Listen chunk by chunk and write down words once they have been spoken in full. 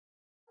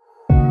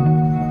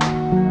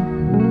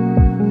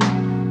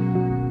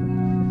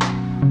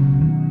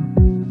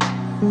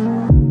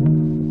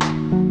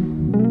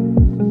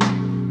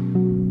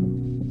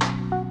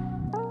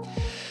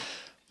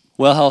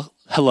Well,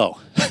 hello.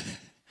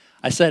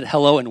 I said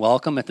hello and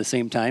welcome at the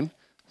same time.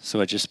 So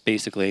I just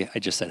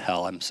said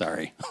hell. I'm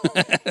sorry.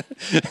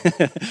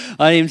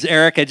 My name's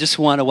Eric. I just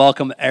want to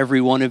welcome every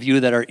one of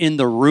you that are in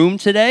the room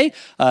today,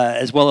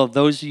 as well as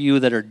those of you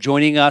that are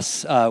joining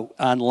us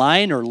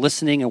online or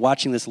listening and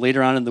watching this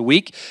later on in the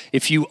week.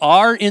 If you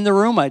are in the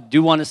room, I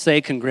do want to say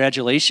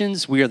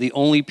congratulations. We are the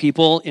only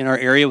people in our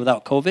area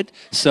without COVID.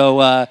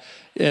 So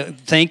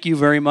thank you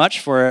very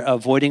much for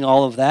avoiding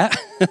all of that.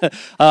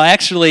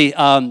 Actually,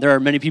 there are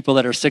many people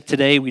that are sick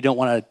today. We don't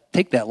want to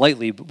take that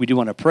lightly, but we do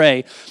want to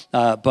pray.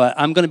 But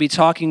I'm going to be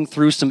talking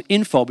through some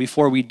info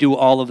before we do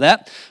all of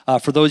that,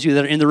 for those of you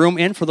that are in the room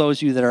and for those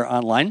of you that are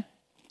online.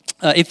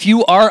 If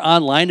you are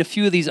online, a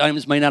few of these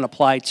items might not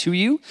apply to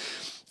you.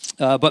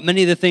 But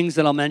many of the things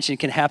that I'll mention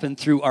can happen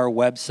through our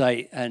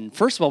website. And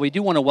first of all, we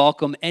do want to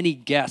welcome any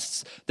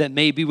guests that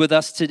may be with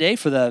us today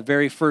for the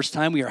very first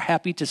time. We are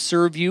happy to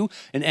serve you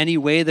in any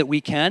way that we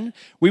can.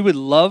 We would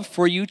love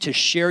for you to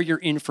share your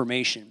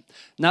information.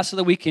 Not so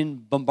that we can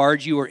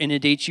bombard you or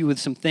inundate you with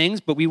some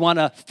things, but we want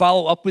to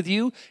follow up with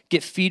you,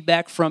 get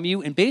feedback from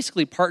you, and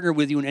basically partner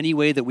with you in any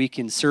way that we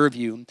can serve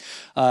you.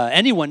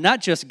 Anyone, not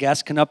just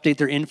guests, can update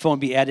their info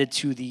and be added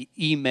to the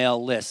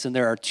email list. And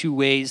there are two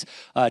ways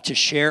to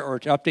share or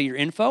to update your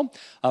info.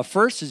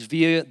 First is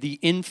via the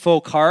info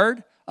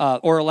card.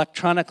 Or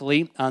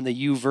electronically on the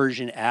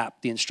YouVersion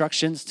app. The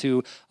instructions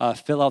to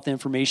fill out the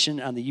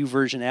information on the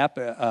YouVersion app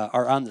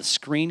are on the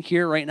screen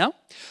here right now.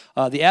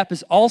 The app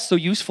is also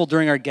useful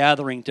during our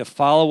gathering to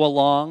follow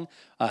along,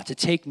 to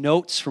take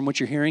notes from what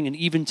you're hearing, and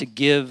even to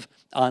give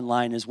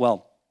online as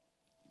well.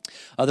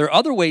 There are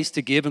other ways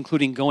to give,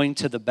 including going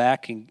to the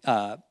back and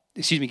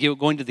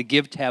going to the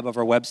Give tab of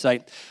our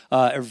website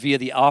or via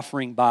the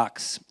offering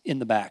box in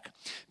the back.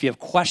 If you have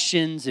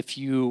questions, if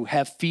you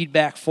have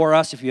feedback for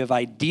us, if you have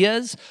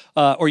ideas,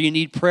 or you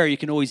need prayer, you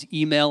can always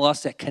email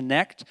us at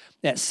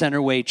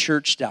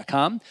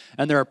connect@centerwaychurch.com.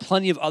 And there are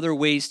plenty of other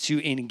ways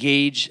to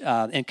engage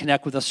and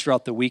connect with us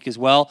throughout the week as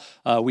well.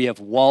 We have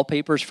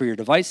wallpapers for your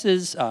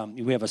devices.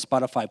 We have a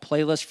Spotify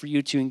playlist for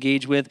you to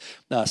engage with.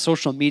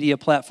 Social media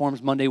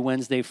platforms, Monday,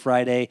 Wednesday,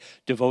 Friday,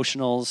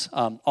 devotionals.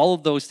 All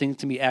of those things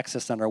can be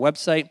accessed on our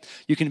website.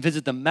 You can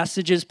visit the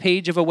messages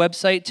page of a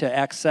website to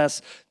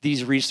access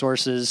these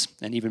resources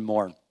and even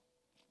more.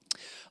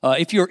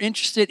 If you're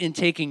interested in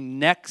taking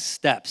next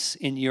steps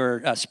in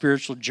your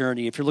spiritual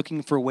journey, if you're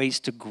looking for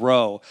ways to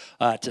grow,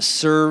 to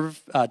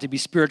serve, to be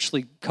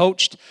spiritually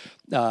coached,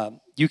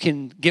 you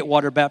can get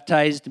water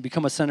baptized and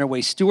become a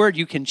Centerway steward.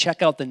 You can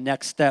check out the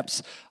Next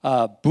Steps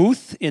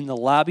booth in the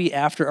lobby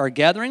after our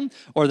gathering,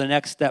 or the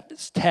Next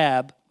Steps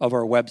tab of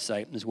our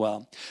website as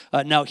well.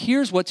 Now,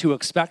 here's what to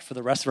expect for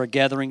the rest of our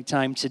gathering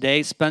time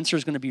today.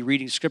 Spencer's going to be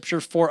reading scripture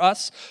for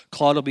us.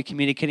 Claude will be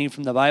communicating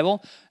from the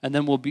Bible, and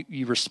then we'll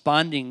be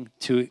responding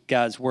to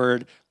God's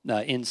word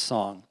in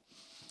song.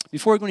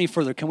 Before we go any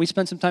further, can we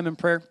spend some time in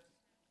prayer?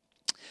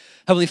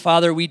 Heavenly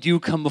Father, we do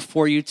come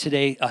before you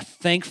today a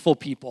thankful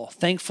people,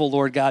 thankful,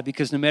 Lord God,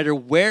 because no matter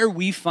where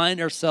we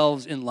find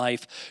ourselves in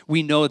life,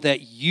 we know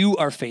that you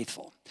are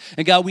faithful.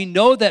 And God, we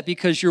know that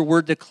because your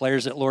word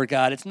declares it, Lord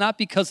God. It's not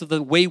because of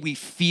the way we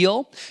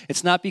feel.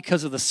 It's not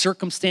because of the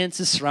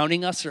circumstances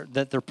surrounding us or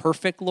that they're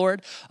perfect,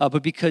 Lord,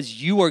 but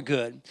because you are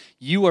good.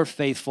 You are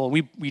faithful.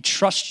 We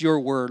trust your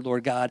word,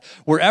 Lord God.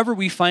 Wherever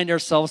we find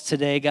ourselves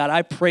today, God,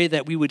 I pray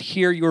that we would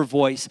hear your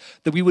voice,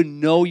 that we would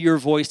know your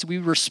voice, that we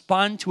would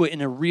respond to it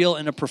in a real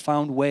and a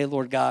profound way,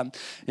 Lord God.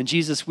 And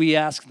Jesus, we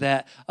ask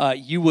that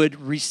you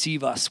would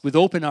receive us with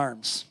open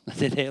arms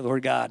today,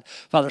 Lord God.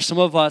 Father, some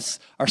of us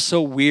are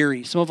so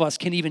weary. Some of us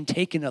can't even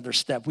take another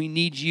step. We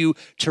need you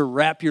to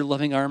wrap your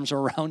loving arms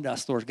around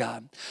us, Lord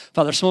God.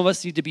 Father, some of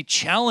us need to be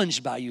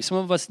challenged by you. Some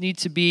of us need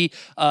to be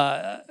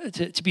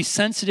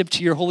sensitive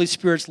to your Holy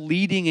Spirit's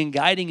leading and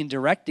guiding and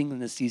directing in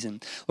this season.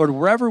 Lord,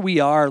 wherever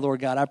we are, Lord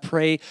God, I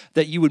pray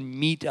that you would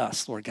meet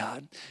us, Lord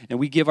God. And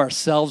we give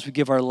ourselves, we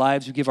give our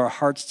lives, we give our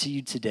hearts to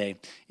you today.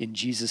 In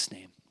Jesus'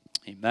 name,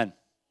 amen.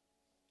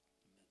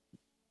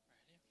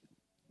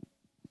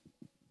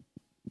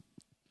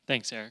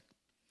 Thanks, Eric.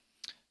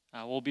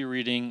 We'll be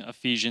reading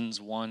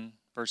Ephesians 1,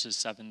 verses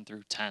 7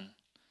 through 10.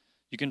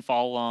 You can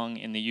follow along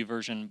in the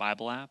YouVersion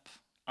Bible app,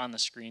 on the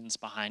screens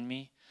behind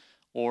me,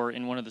 or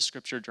in one of the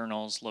scripture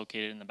journals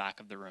located in the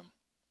back of the room.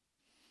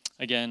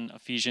 Again,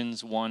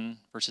 Ephesians 1,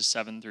 verses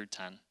 7 through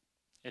 10.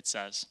 It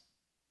says,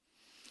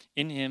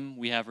 "In him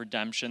we have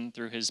redemption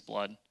through his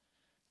blood,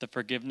 the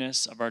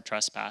forgiveness of our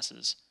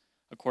trespasses,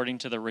 according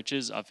to the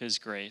riches of his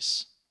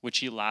grace, which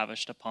he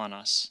lavished upon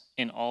us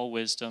in all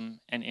wisdom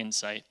and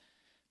insight,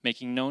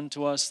 making known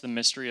to us the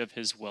mystery of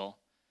his will,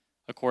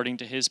 according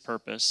to his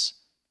purpose,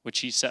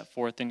 which he set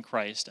forth in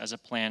Christ as a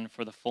plan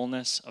for the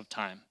fullness of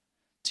time,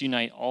 to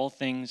unite all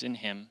things in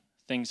him,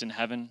 things in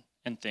heaven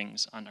and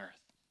things on earth."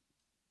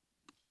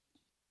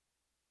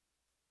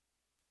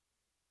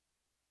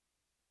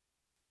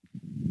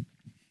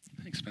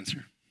 Thanks,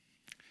 Spencer.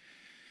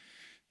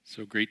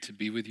 So great to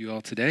be with you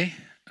all today.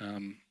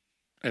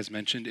 As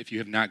mentioned, if you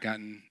have not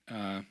gotten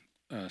a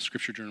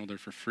scripture journal. They're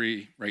for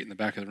free right in the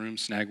back of the room.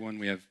 Snag one.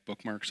 We have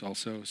bookmarks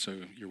also,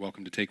 so you're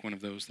welcome to take one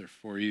of those. They're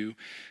for you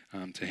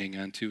to hang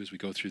on to as we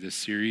go through this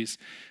series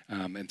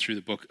and through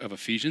the book of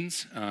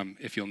Ephesians.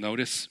 If you'll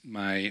notice,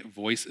 my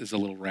voice is a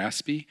little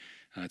raspy.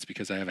 It's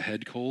because I have a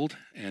head cold,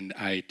 and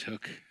I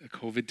took a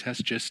COVID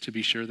test just to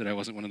be sure that I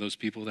wasn't one of those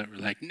people that were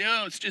like,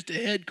 no, it's just a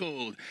head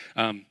cold.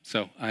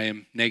 So I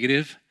am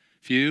negative,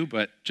 few,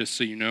 but just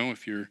so you know,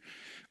 if you're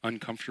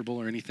uncomfortable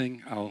or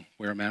anything, I'll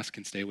wear a mask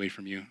and stay away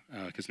from you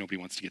because nobody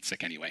wants to get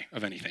sick anyway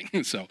of anything.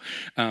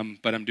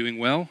 But I'm doing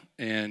well,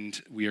 and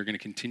we are going to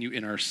continue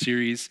in our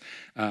series,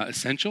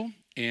 Essential,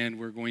 and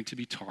we're going to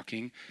be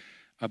talking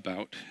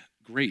about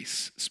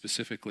grace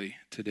specifically.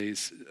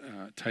 Today's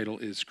title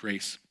is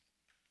Grace.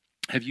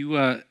 Have you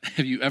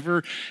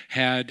ever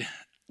had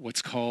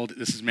what's called,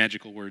 this is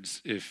magical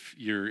words if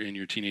you're in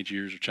your teenage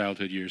years or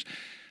childhood years,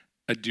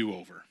 a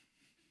do-over,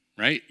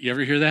 right? You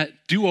ever hear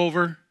that?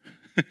 Do-over.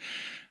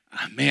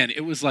 Man,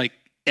 it was like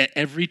at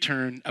every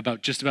turn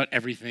about just about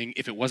everything.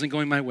 If it wasn't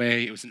going my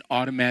way, it was an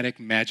automatic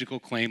magical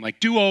claim like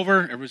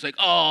do-over. Everyone's like,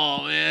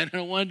 oh man, I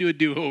don't want to do a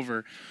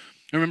do-over.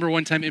 I remember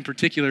one time in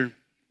particular,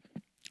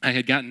 I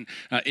had gotten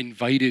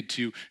invited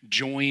to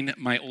join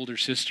my older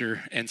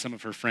sister and some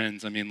of her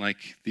friends. I mean, like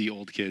the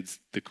old kids,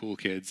 the cool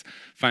kids.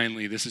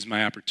 Finally, this is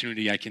my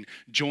opportunity. I can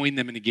join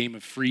them in a game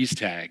of freeze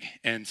tag.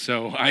 And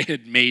so I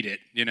had made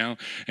it,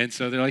 And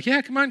so they're like,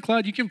 yeah, come on,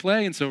 Claude, you can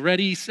play. And so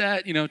ready,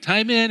 set,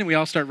 time in. And we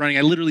all start running.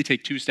 I literally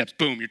take 2 steps.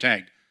 Boom, you're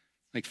tagged.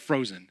 Like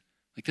frozen.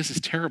 Like, this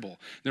is terrible.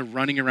 They're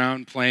running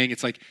around playing.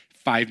 It's like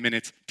 5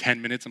 minutes, 10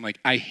 minutes. I'm like,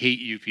 I hate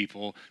you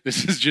people.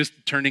 This is just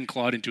turning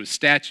Claude into a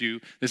statue.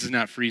 This is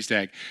not freeze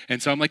tag.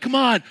 And so I'm like, come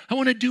on, I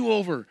want to do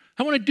over.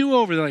 I want to do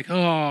over. They're like,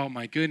 oh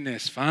my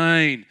goodness,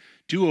 fine,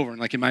 do over. And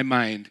like in my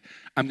mind,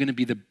 I'm going to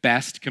be the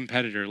best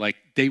competitor. Like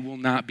they will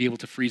not be able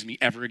to freeze me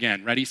ever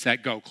again. Ready,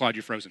 set, go. Claude,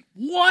 you're frozen.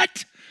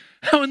 What?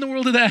 How in the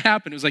world did that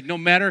happen? It was like no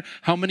matter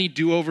how many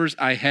do-overs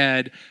I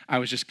had, I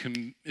was just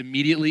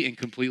immediately and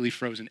completely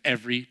frozen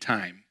every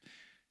time.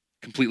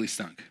 Completely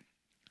stunk.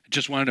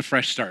 Just wanted a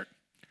fresh start,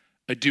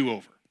 a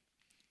do-over.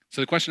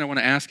 So the question I want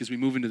to ask as we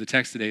move into the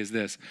text today is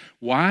this: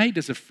 why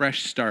does a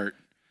fresh start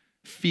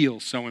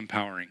feel so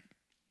empowering?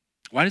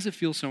 Why does it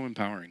feel so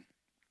empowering?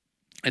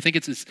 I think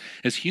it's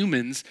as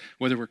humans,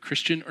 whether we're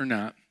Christian or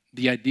not,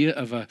 the idea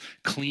of a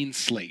clean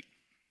slate,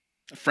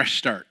 a fresh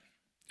start.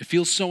 It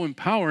feels so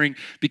empowering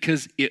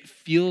because it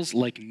feels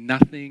like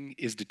nothing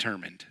is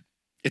determined.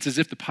 It's as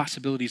if the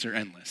possibilities are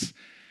endless.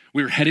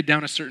 We were headed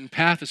down a certain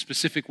path, a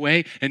specific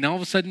way, and now all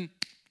of a sudden,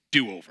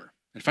 do-over.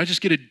 And if I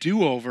just get a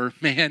do-over,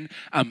 man,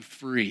 I'm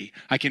free.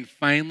 I can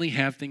finally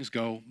have things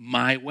go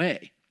my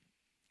way.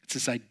 It's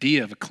this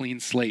idea of a clean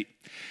slate.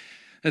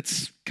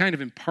 That's kind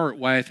of in part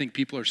why I think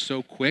people are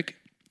so quick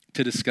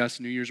to discuss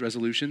New Year's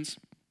resolutions.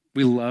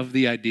 We love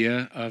the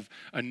idea of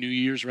a New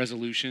Year's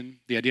resolution,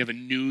 the idea of a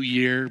new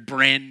year,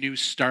 brand new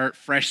start,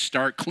 fresh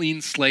start,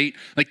 clean slate,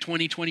 like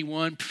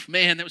 2021.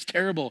 Man, that was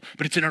terrible,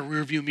 but it's in our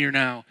rearview mirror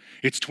now.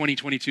 It's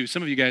 2022.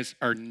 Some of you guys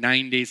are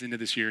 9 days into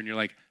this year and you're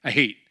like, I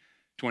hate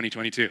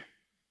 2022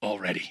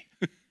 already.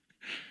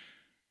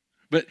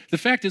 But the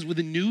fact is, with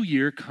a new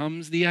year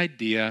comes the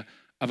idea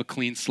of a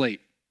clean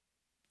slate,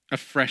 a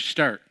fresh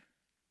start.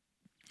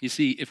 You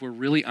see, if we're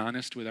really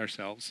honest with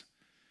ourselves,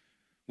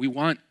 we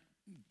want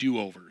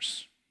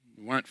do-overs.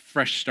 We want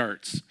fresh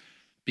starts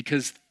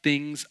because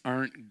things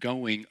aren't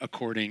going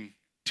according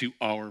to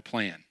our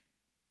plan.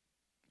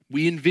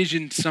 We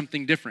envisioned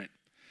something different.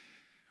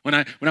 When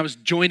I was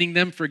joining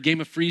them for a game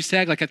of freeze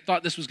tag, like I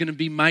thought this was going to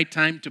be my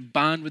time to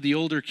bond with the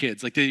older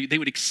kids. Like they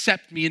would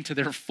accept me into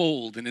their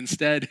fold, and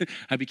instead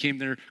I became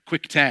their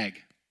quick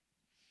tag.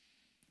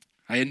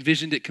 I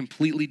envisioned it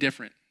completely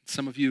different.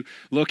 Some of you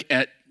look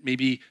at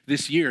maybe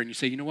this year and you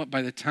say, you know what,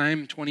 by the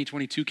time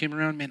 2022 came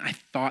around, man, I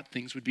thought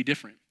things would be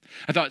different.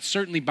 I thought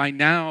certainly by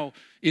now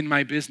in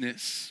my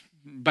business,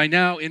 by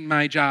now in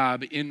my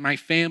job, in my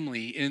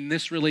family, in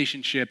this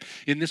relationship,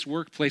 in this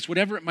workplace,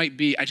 whatever it might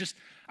be,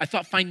 I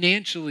thought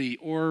financially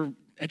or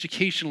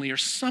educationally or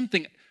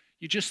something,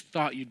 you just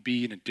thought you'd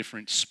be in a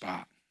different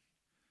spot.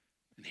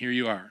 And here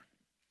you are.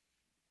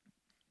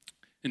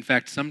 In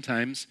fact,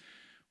 sometimes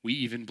we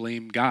even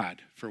blame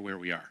God for where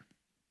we are.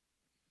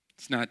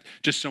 It's not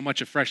just so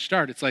much a fresh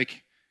start. It's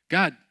like,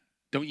 God,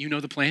 don't you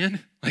know the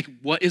plan? Like,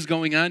 what is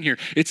going on here?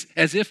 It's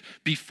as if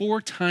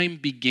before time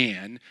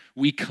began,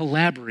 we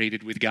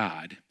collaborated with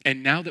God.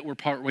 And now that we're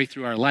partway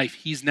through our life,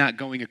 he's not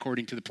going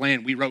according to the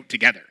plan we wrote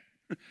together.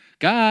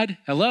 God,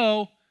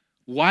 hello,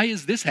 why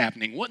is this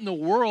happening? What in the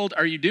world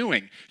are you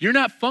doing? You're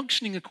not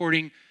functioning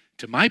according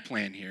to my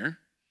plan here.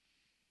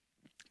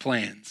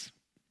 Plans,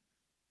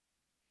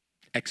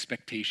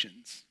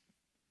 expectations.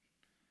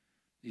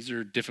 These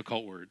are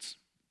difficult words.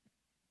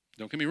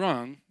 Don't get me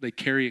wrong, they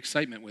carry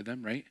excitement with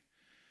them, right?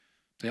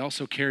 They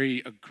also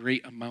carry a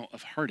great amount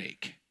of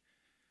heartache.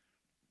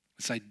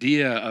 This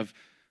idea of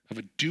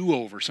a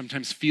do-over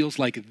sometimes feels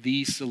like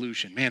the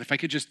solution. Man, if I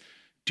could just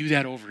do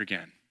that over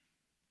again.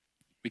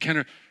 We kind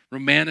of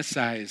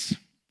romanticize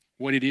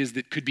what it is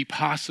that could be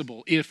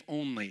possible if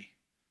only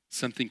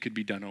something could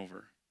be done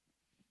over.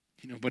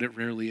 But it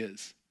rarely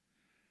is.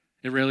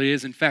 It rarely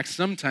is. In fact,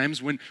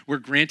 sometimes when we're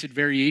granted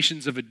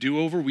variations of a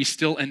do-over, we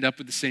still end up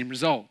with the same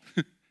result.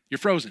 You're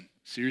frozen.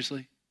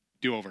 Seriously?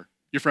 Do-over.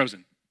 You're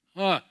frozen.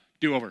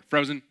 Do-over.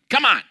 Frozen.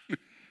 Come on!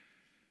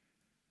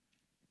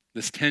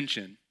 This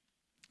tension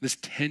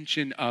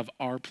of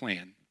our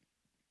plan,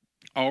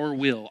 our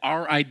will,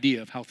 our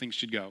idea of how things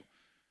should go,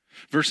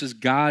 versus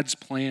God's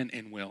plan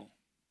and will,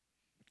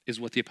 is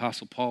what the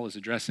Apostle Paul is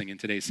addressing in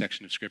today's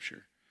section of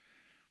Scripture.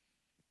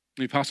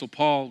 The Apostle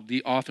Paul,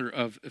 the author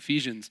of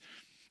Ephesians,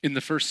 in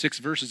the first 6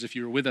 verses, if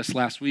you were with us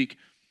last week,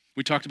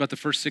 we talked about the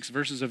first 6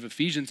 verses of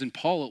Ephesians, and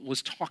Paul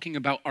was talking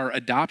about our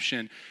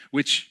adoption,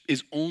 which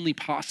is only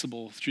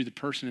possible through the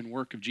person and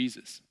work of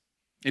Jesus.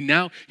 And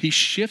now he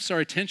shifts our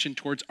attention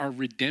towards our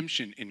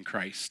redemption in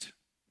Christ.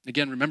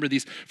 Again, remember,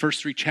 these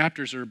first 3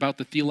 chapters are about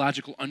the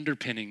theological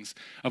underpinnings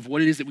of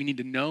what it is that we need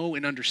to know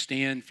and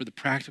understand for the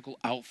practical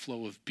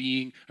outflow of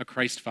being a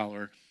Christ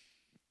follower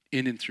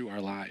in and through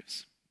our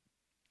lives.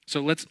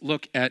 So let's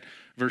look at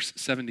verse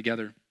 7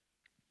 together.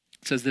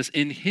 It says this,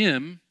 "In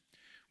him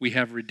we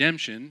have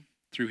redemption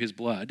through his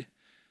blood,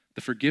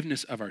 the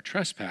forgiveness of our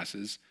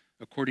trespasses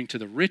according to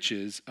the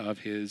riches of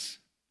his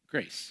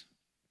grace."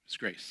 His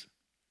grace.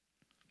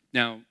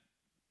 Now,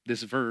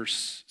 this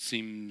verse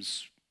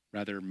seems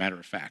rather matter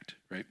of fact,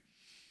 right?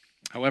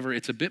 However,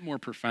 it's a bit more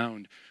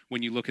profound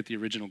when you look at the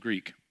original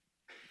Greek.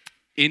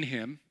 In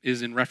him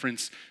is in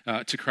reference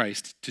to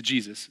Christ, to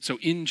Jesus. So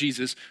in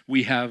Jesus,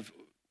 we have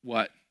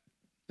what?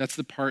 That's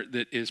the part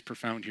that is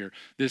profound here.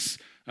 This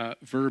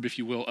verb, if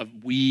you will,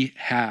 of we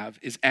have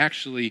is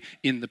actually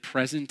in the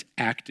present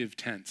active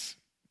tense.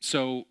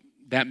 So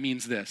that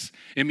means this.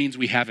 It means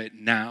we have it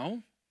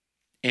now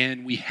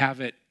and we have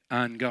it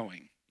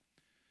ongoing.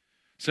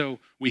 So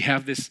we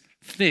have this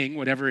thing,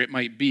 whatever it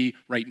might be,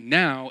 right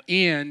now,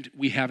 and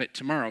we have it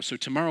tomorrow. So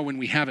tomorrow when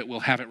we have it,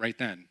 we'll have it right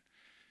then.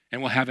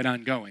 And we'll have it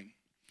ongoing.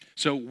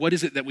 So what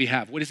is it that we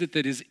have? What is it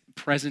that is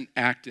present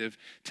active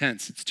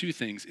tense? It's 2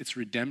 things. It's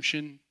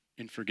redemption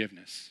and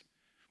forgiveness.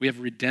 We have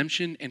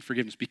redemption and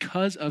forgiveness.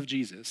 Because of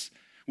Jesus,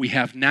 we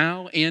have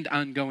now and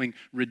ongoing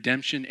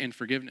redemption and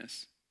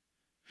forgiveness.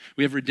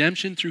 We have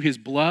redemption through his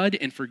blood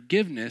and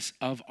forgiveness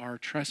of our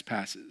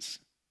trespasses.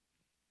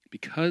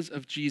 Because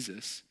of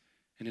Jesus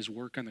and his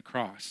work on the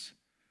cross,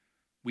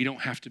 we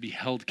don't have to be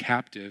held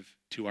captive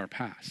to our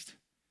past.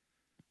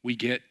 We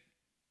get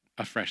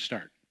a fresh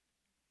start.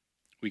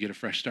 We get a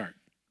fresh start.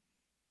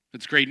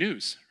 That's great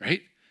news,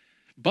 right?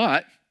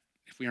 But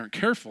if we aren't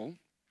careful,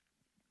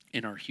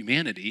 in our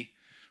humanity,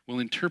 we'll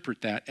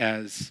interpret that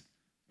as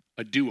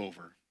a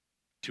do-over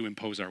to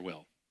impose our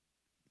will.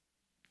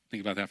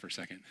 Think about that for a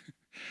second.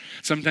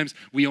 Sometimes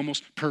we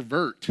almost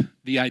pervert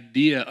the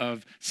idea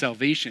of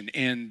salvation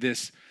and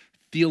this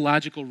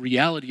theological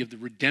reality of the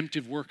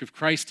redemptive work of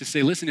Christ to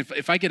say, listen,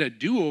 if I get a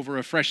do-over,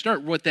 a fresh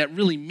start, what that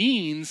really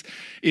means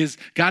is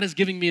God is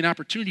giving me an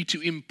opportunity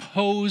to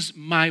impose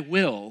my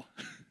will.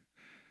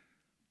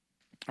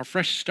 Our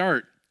fresh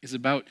start is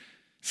about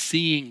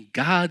seeing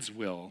God's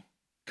will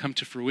come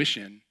to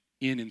fruition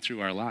in and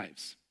through our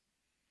lives.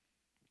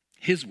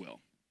 His will.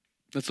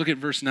 Let's look at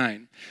verse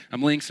 9.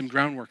 I'm laying some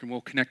groundwork and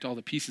we'll connect all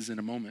the pieces in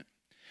a moment.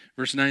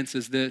 Verse 9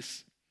 says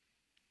this,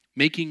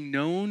 "Making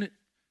known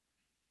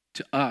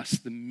to us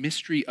the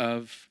mystery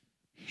of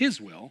his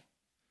will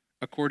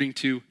according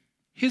to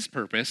his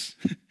purpose,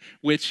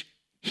 which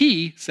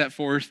he set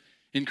forth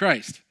in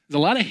Christ." There's a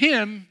lot of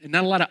him and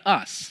not a lot of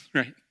us,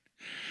 right?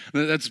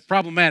 That's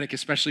problematic,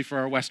 especially for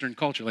our Western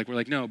culture. Like, we're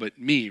like, no, but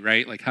me,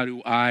 right? Like, how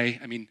do I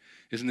mean,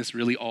 isn't this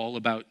really all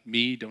about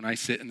me? Don't I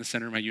sit in the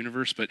center of my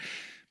universe? But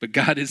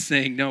God is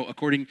saying, no,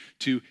 according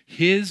to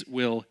his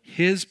will,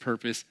 his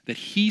purpose that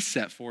he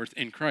set forth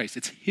in Christ.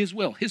 It's his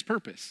will, his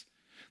purpose.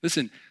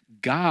 Listen,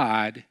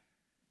 God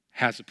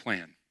has a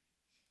plan.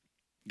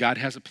 God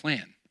has a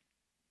plan.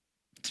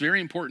 It's very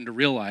important to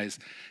realize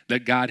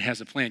that God has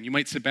a plan. You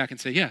might sit back and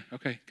say, yeah,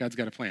 okay, God's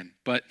got a plan.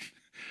 But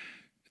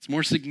it's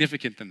more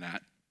significant than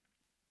that.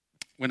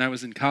 When I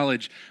was in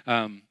college,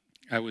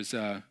 I was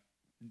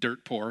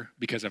dirt poor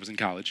because I was in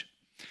college.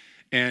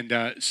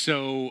 And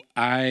so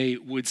I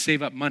would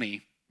save up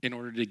money in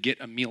order to get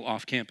a meal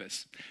off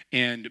campus.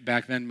 And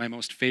back then, my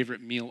most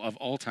favorite meal of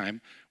all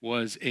time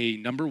was a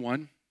number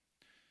 1,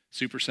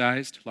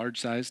 supersized,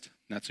 large-sized,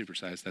 not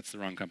supersized, that's the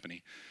wrong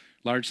company,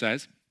 large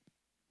size,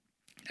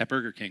 at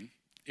Burger King.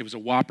 It was a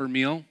Whopper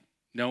meal,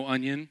 no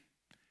onion,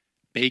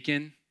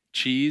 bacon,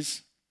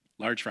 cheese,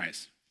 large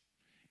fries.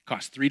 It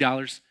cost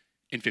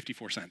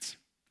 $3.54.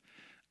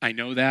 I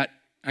know that.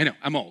 I know,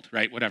 I'm old,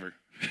 right? Whatever.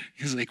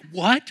 He's like,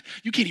 what?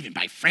 You can't even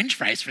buy French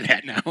fries for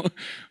that now.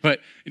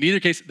 But in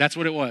either case, that's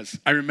what it was.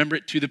 I remember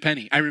it to the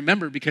penny. I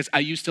remember because I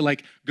used to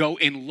go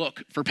and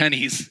look for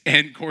pennies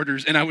and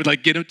quarters, and I would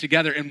get them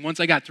together. And once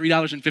I got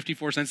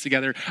 $3.54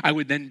 together, I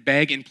would then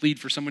beg and plead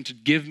for someone to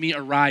give me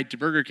a ride to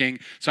Burger King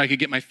so I could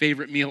get my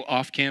favorite meal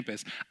off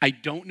campus. I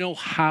don't know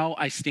how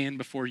I stand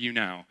before you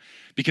now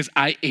because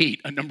I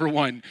ate a number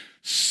 1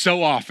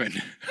 so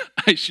often.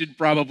 I should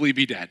probably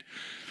be dead.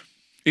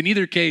 In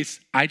either case,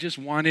 I just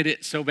wanted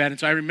it so bad. And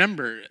so I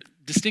remember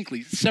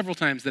distinctly several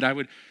times that I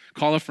would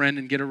call a friend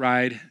and get a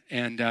ride.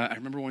 And I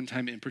remember one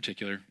time in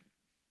particular,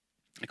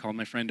 I called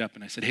my friend up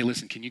and I said, hey,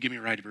 listen, can you give me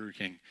a ride to Burger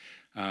King?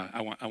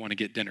 I want to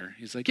get dinner.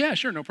 He's like, yeah,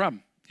 sure, no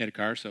problem. He had a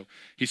car, so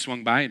he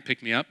swung by and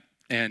picked me up.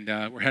 And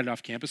we're headed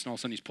off campus, and all of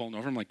a sudden he's pulling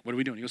over. I'm like, what are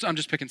we doing? He goes, I'm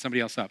just picking somebody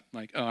else up. I'm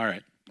like, oh, all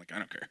right. I'm like, I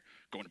don't care.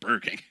 Going to Burger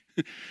King.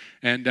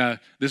 And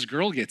this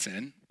girl gets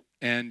in,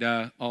 and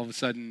all of a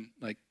sudden,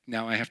 like,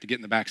 now I have to get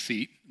in the back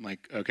seat. I'm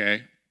like,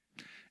 okay.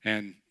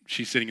 And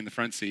she's sitting in the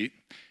front seat,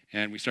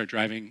 and we start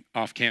driving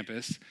off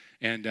campus.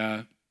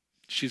 And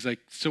she's like,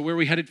 so where are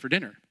we headed for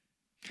dinner?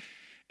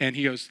 And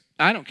he goes,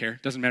 I don't care.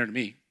 Doesn't matter to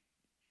me.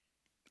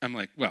 I'm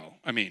like, well,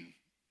 I mean,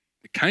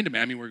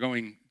 we're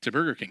going to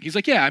Burger King. He's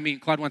like, yeah, I mean,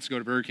 Claude wants to go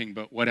to Burger King,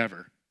 but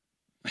whatever.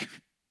 Like,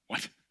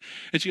 what?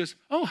 And she goes,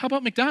 oh, how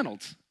about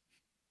McDonald's?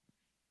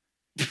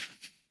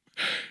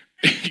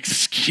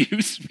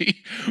 Excuse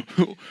me?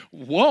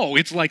 Whoa,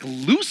 it's like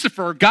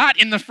Lucifer got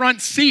in the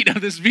front seat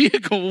of this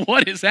vehicle.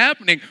 What is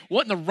happening?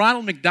 What in the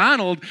Ronald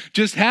McDonald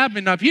just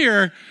happened up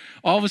here?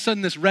 All of a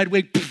sudden, this red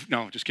wig, poof,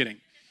 no, just kidding.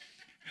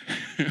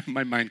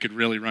 My mind could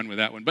really run with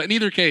that one. But in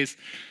either case,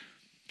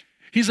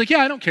 he's like, yeah,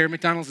 I don't care.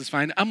 McDonald's is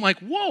fine. I'm like,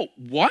 whoa,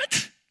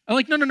 what? I'm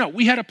like, no.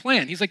 We had a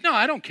plan. He's like, no,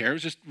 I don't care. It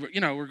was just,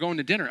 we're going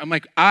to dinner. I'm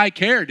like, I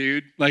care,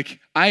 dude. Like,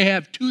 I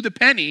have to the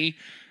penny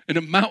an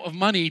amount of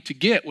money to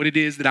get what it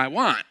is that I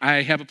want.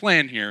 I have a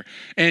plan here.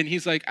 And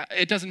he's like,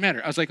 it doesn't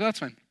matter. I was like, well, that's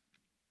fine.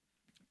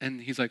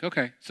 And he's like,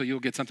 okay, so you'll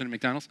get something at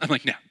McDonald's? I'm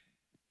like, no.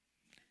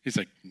 He's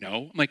like,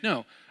 no. I'm like,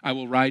 no. I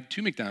will ride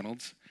to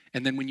McDonald's.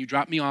 And then when you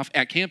drop me off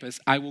at campus,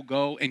 I will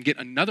go and get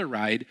another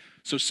ride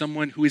so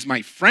someone who is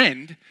my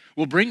friend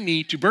will bring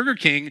me to Burger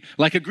King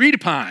like agreed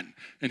upon.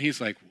 And he's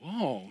like,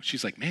 whoa.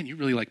 She's like, man, you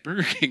really like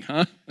Burger King,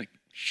 huh? Like,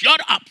 shut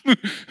up.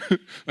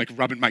 Like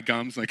rubbing my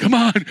gums, like, come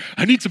on,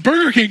 I need some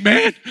Burger King,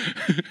 man.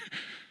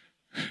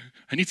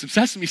 I need some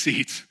sesame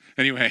seeds.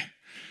 Anyway,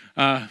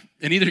 in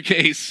either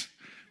case,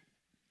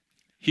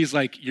 he's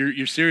like,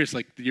 you're serious?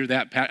 Like, you're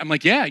that I'm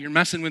like, yeah, you're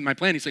messing with my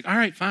plan. He's like, all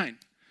right, fine.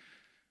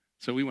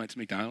 So we went to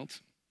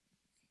McDonald's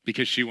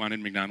because she wanted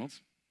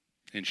McDonald's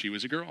and she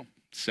was a girl.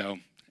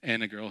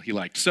 And a girl he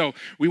liked. So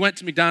we went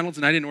to McDonald's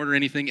and I didn't order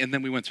anything, and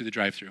then we went through the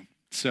drive-thru.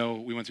 So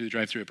we went through the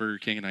drive-thru at Burger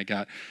King and I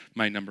got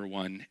my number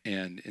one,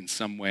 and in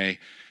some way,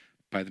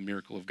 by the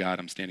miracle of God,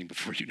 I'm standing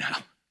before you now.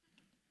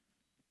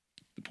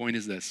 The point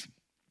is this.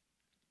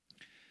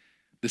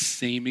 The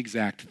same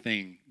exact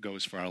thing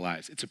goes for our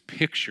lives. It's a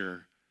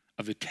picture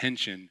of the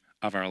tension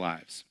of our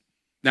lives.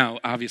 Now,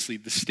 obviously,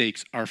 the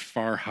stakes are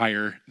far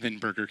higher than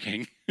Burger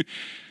King.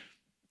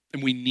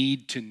 And we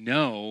need to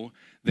know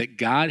that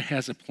God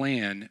has a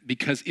plan,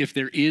 because if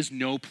there is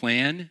no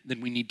plan,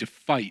 then we need to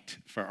fight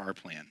for our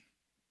plan.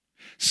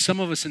 Some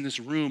of us in this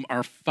room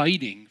are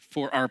fighting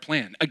for our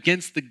plan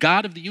against the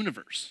God of the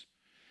universe,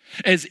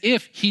 as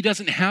if he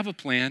doesn't have a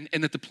plan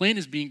and that the plan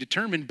is being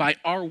determined by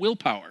our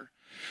willpower.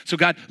 So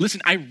God,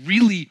 listen, I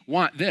really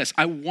want this.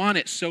 I want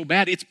it so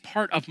bad. It's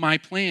part of my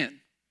plan.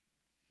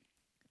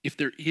 If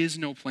there is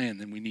no plan,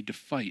 then we need to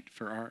fight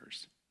for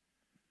ours.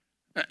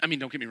 I mean,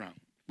 don't get me wrong.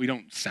 We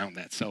don't sound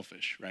that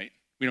selfish, right?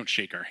 We don't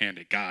shake our hand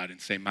at God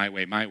and say, my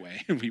way, my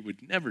way. We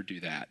would never do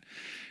that.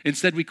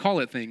 Instead, we call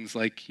it things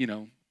like,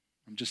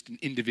 I'm just an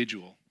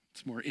individual.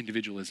 It's more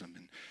individualism,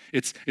 and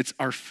it's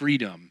our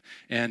freedom.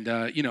 And,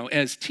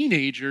 as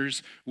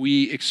teenagers,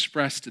 we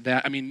expressed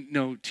that. I mean,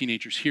 no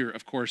teenagers here,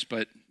 of course,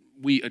 but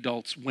we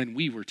adults, when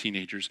we were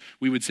teenagers,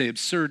 we would say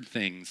absurd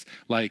things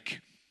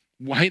like,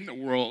 why in the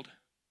world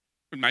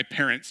would my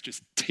parents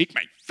just take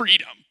my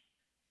freedom?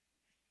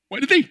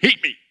 Why do they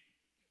hate me?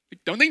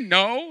 Like, don't they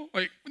know?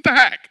 Like, what the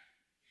heck?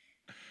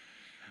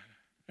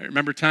 I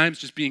remember times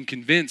just being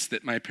convinced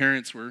that my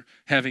parents were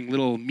having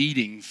little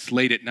meetings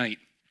late at night.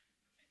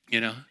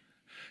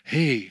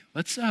 Hey,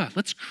 let's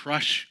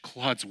crush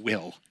Claude's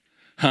will.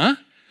 Huh?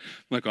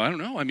 I'm like, I don't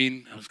know. I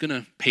mean, I was going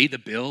to pay the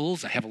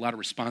bills. I have a lot of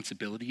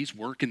responsibilities,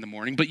 work in the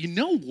morning. But you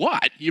know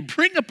what? You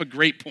bring up a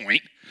great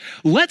point.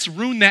 Let's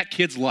ruin that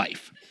kid's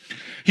life.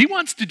 He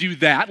wants to do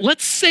that.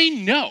 Let's say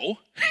no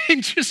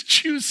and just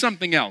choose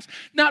something else.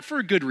 Not for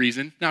a good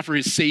reason, not for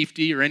his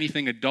safety or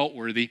anything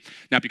adult-worthy,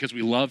 not because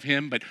we love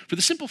him, but for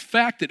the simple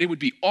fact that it would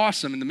be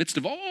awesome in the midst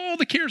of all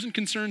the cares and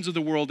concerns of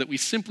the world that we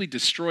simply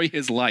destroy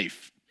his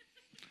life.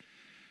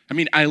 I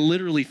mean, I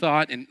literally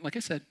thought, and like I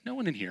said, no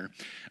one in here,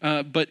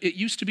 but it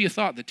used to be a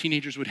thought that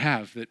teenagers would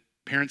have, that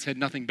parents had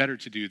nothing better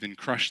to do than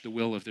crush the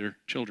will of their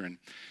children.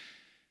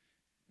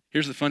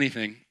 Here's the funny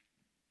thing.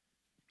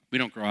 We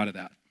don't grow out of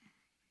that.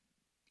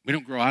 We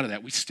don't grow out of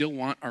that. We still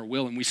want our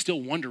will, and we still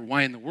wonder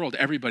why in the world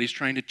everybody's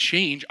trying to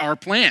change our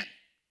plan.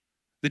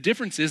 The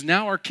difference is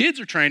now our kids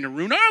are trying to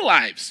ruin our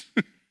lives.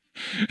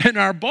 And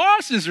our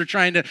bosses are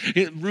trying to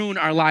ruin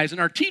our lives, and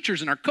our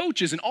teachers and our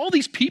coaches and all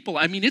these people.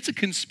 I mean, it's a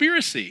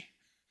conspiracy.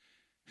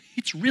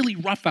 It's really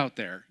rough out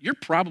there. You're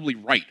probably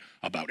right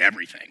about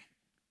everything.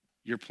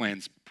 Your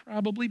plan's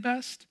probably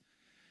best.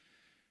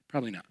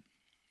 Probably not,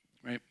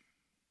 right?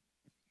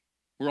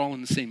 We're all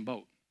in the same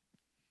boat.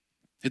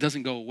 It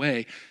doesn't go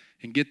away.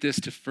 And get this,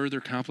 to further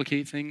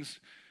complicate things,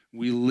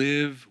 we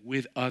live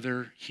with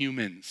other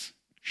humans.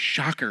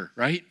 Shocker,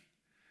 right?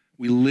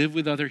 We live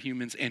with other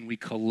humans and we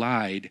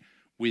collide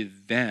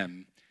with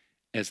them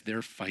as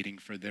they're fighting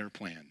for their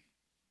plan.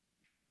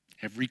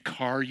 Every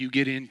car you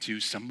get into,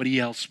 somebody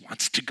else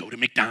wants to go to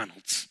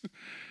McDonald's.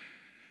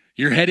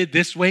 You're headed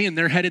this way and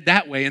they're headed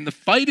that way, and the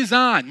fight is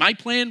on. My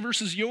plan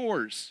versus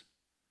yours.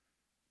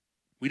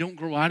 We don't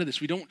grow out of this.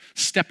 We don't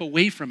step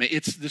away from it.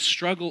 It's the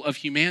struggle of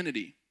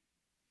humanity.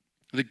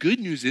 The good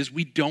news is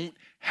we don't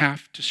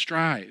have to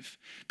strive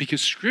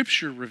because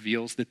Scripture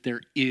reveals that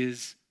there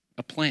is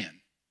a plan.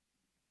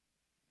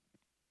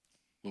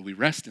 Will we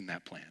rest in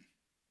that plan?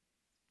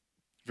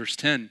 Verse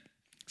 10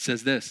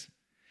 says this,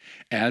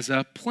 as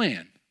a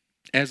plan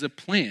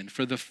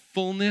for the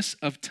fullness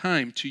of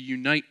time to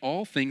unite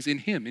all things in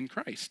him, in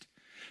Christ,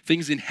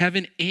 things in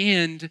heaven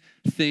and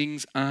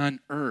things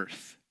on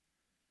earth.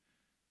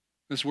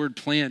 This word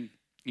plan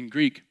in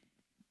Greek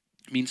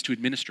means to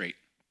administrate.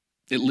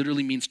 It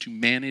literally means to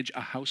manage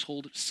a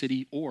household,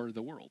 city, or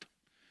the world.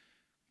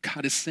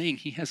 God is saying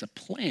he has a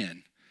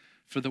plan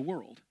for the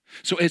world.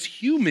 So as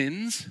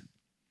humans,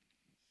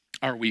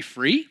 are we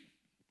free?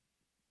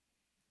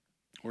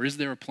 Or is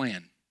there a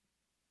plan?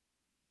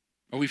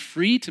 Are we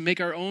free to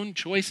make our own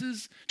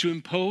choices, to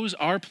impose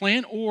our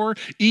plan, or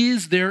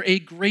is there a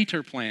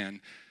greater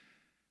plan?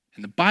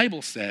 And the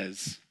Bible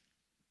says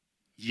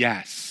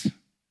yes.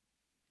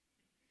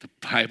 The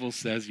Bible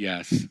says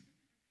yes.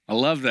 I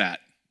love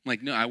that. I'm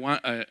like, no, I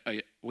want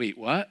wait,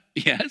 what?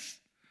 Yes?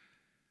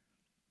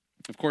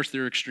 Of course,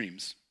 there are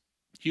extremes.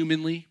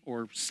 Humanly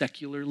or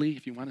secularly,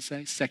 if you want to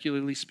say,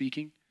 secularly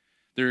speaking,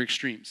 there are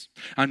extremes.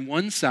 On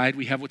one side,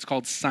 we have what's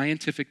called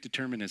scientific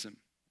determinism.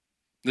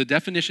 The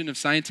definition of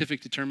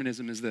scientific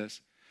determinism is this.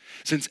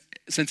 Since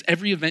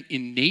every event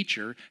in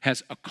nature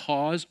has a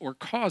cause or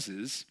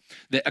causes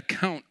that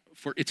account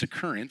for its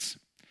occurrence,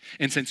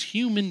 and since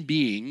human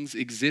beings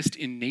exist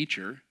in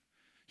nature,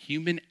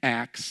 human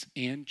acts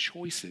and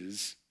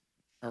choices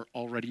are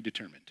already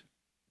determined.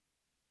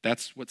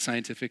 That's what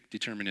scientific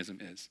determinism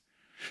is.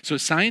 So a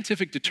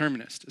scientific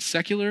determinist, a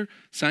secular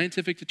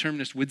scientific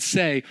determinist would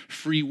say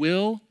free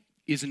will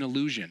is an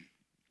illusion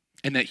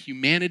and that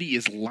humanity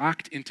is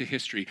locked into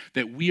history,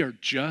 that we are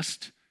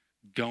just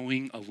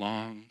going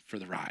along for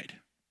the ride.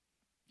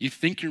 You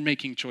think you're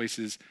making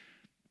choices,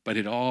 but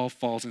it all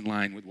falls in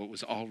line with what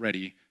was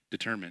already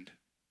determined.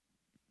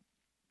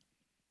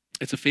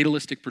 It's a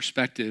fatalistic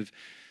perspective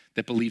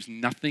that believes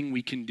nothing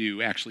we can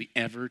do actually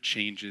ever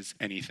changes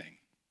anything.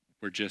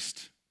 We're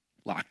just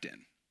locked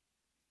in.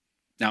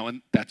 Now,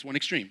 and that's one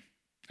extreme.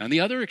 On the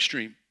other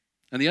extreme,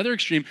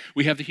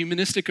 we have the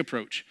humanistic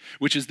approach,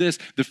 which is this: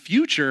 the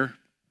future,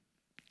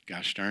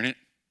 gosh darn it,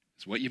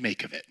 is what you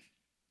make of it.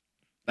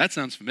 That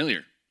sounds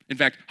familiar. In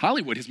fact,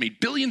 Hollywood has made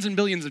billions and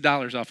billions of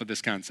dollars off of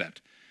this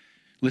concept.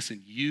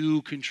 Listen,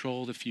 you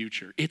control the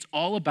future. It's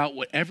all about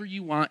whatever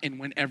you want and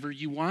whenever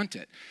you want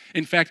it.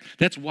 In fact,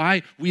 that's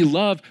why we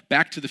love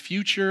Back to the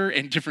Future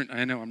and different,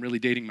 I know I'm really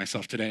dating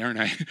myself today, aren't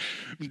I?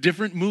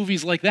 Different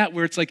movies like that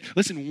where it's like,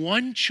 listen,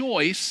 one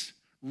choice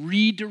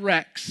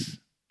redirects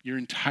your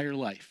entire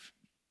life.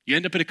 You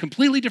end up at a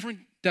completely different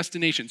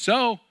destination.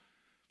 So,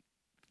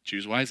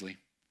 choose wisely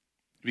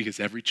because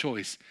every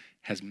choice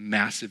has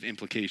massive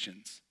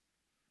implications.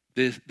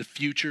 The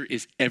future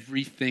is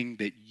everything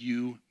that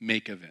you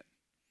make of it.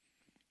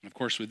 And of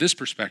course, with this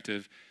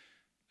perspective,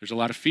 there's a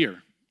lot of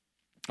fear.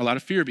 A lot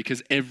of fear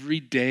because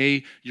every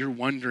day you're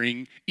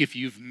wondering if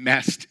you've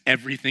messed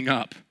everything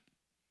up.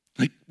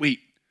 Like, wait,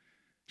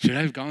 should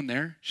I have gone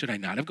there? Should I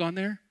not have gone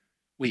there?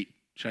 Wait,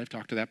 should I have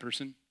talked to that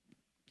person?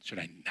 Should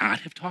I not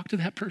have talked to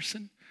that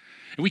person?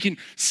 And we can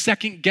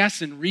second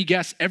guess and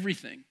re-guess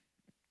everything.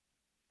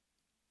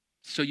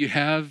 So you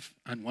have,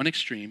 on one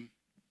extreme,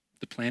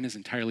 the plan is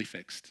entirely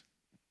fixed.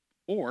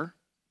 Or,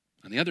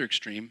 on the other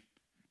extreme,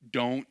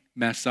 don't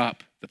mess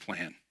up the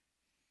plan.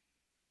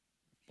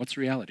 What's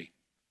reality?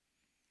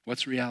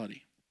 What's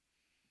reality?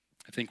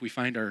 I think we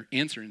find our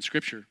answer in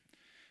Scripture.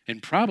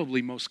 And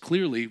probably most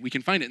clearly, we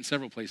can find it in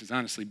several places,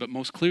 honestly, but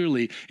most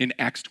clearly in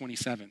Acts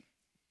 27.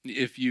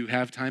 If you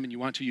have time and you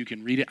want to, you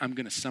can read it. I'm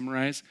going to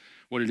summarize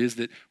what it is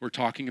that we're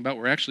talking about.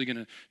 We're actually going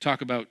to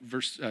talk about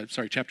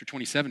chapter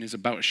 27 is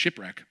about a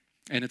shipwreck.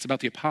 And it's about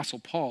the Apostle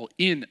Paul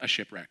in a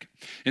shipwreck.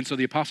 And so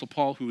the Apostle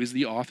Paul, who is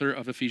the author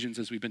of Ephesians,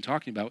 as we've been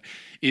talking about,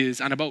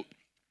 is on a boat.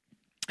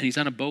 And he's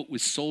on a boat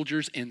with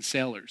soldiers and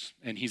sailors.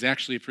 And he's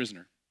actually a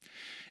prisoner.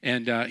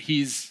 And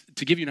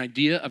to give you an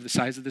idea of the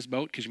size of this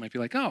boat, because you might be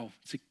like, oh,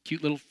 it's a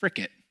cute little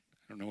frigate.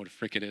 I don't know what a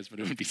frigate is,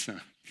 but it would be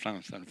sound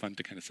fun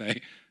to kind of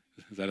say.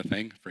 Is that a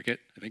thing, frigate?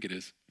 I think it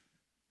is.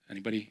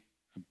 Anybody?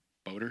 A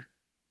boater?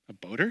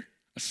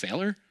 A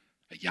sailor?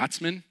 A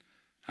yachtsman?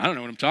 I don't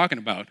know what I'm talking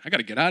about. I got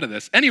to get out of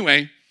this.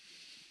 Anyway,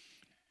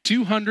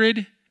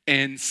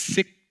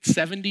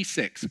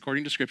 276,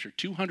 according to Scripture,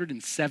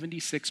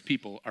 276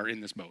 people are in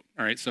this boat.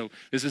 All right, so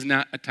this is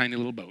not a tiny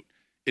little boat.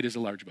 It is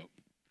a large boat.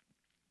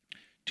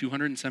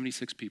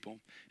 276 people,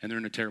 and they're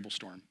in a terrible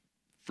storm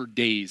for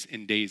days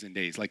and days and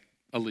days, like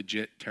a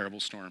legit terrible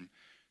storm.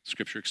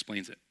 Scripture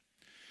explains it.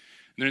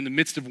 And they're in the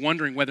midst of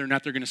wondering whether or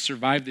not they're going to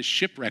survive this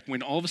shipwreck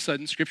when all of a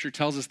sudden Scripture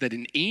tells us that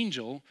an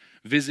angel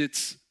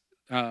visits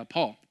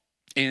Paul.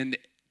 And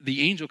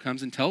the angel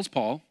comes and tells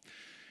Paul,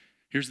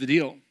 here's the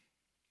deal.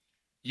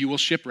 You will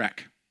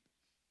shipwreck.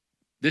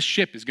 This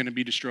ship is going to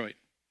be destroyed.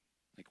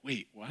 Like,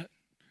 wait, what?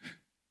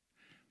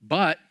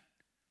 But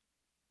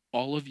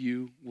all of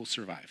you will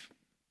survive.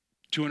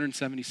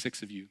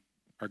 276 of you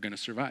are going to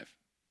survive.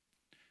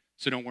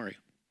 So don't worry.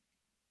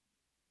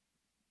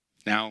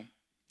 Now,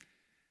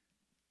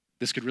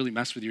 this could really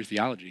mess with your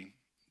theology,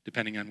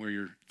 depending on where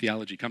your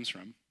theology comes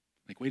from.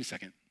 Like, wait a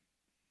second.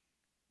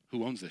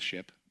 Who owns this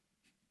ship?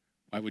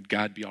 Why would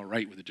God be all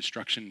right with the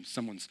destruction of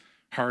someone's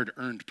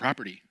hard-earned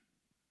property?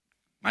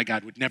 My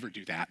God would never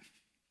do that.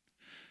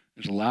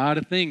 There's a lot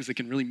of things that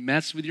can really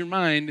mess with your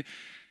mind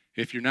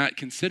if you're not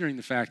considering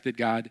the fact that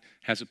God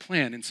has a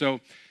plan. And so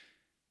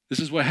this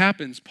is what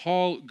happens.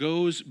 Paul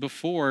goes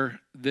before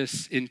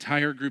this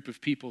entire group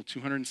of people,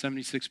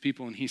 276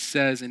 people, and he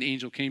says, an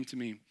angel came to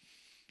me.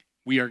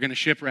 We are going to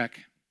shipwreck,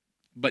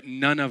 but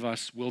none of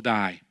us will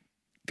die.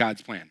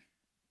 God's plan.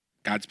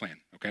 God's plan,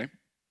 okay?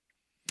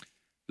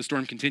 The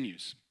storm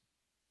continues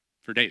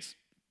for days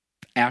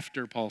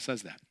after Paul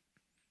says that.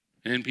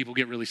 And people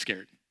get really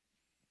scared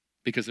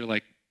because they're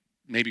like,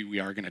 maybe we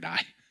are going to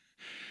die.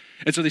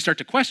 And so they start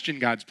to question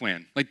God's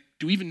plan. Like,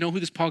 do we even know who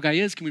this Paul guy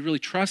is? Can we really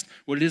trust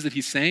what it is that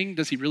he's saying?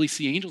 Does he really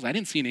see angels? I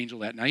didn't see an angel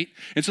that night.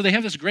 And so they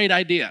have this great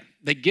idea.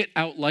 They get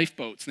out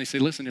lifeboats and they say,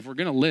 listen, if we're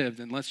going to live,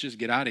 then let's just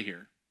get out of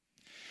here.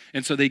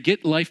 And so they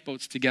get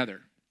lifeboats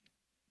together.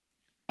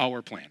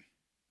 Our plan,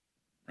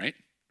 right?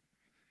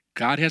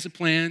 God has a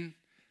plan.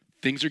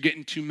 Things are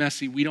getting too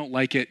messy. We don't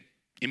like it.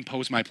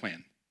 Impose my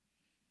plan.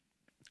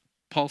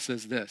 Paul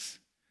says this.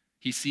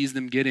 He sees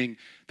them getting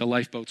the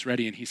lifeboats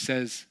ready, and he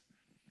says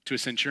to a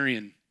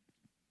centurion,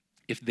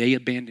 if they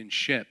abandon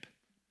ship,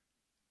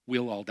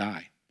 we'll all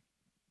die.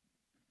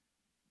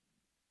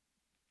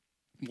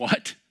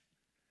 What?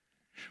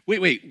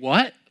 Wait,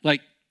 what?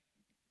 Like,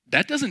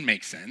 that doesn't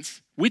make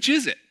sense. Which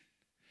is it?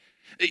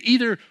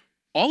 Either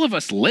all of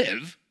us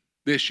live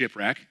this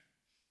shipwreck,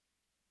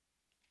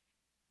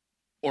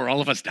 or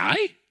all of us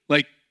die?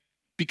 Like,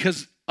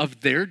 because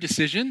of their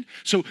decision?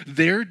 So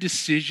their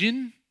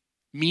decision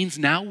means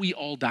now we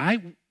all die?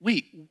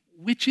 Wait,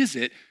 which is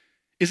it?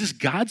 Is this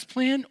God's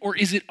plan or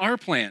is it our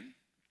plan?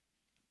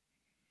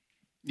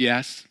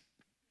 Yes.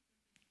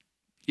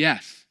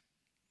 Yes.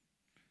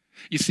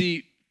 You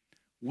see,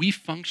 we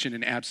function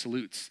in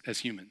absolutes as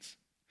humans.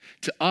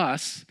 To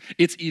us,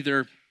 it's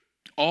either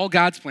all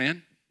God's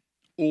plan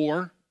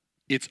or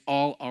it's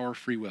all our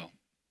free will.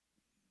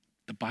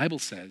 The Bible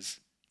says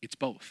it's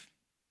both.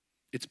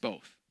 It's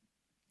both.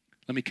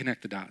 Let me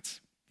connect the dots.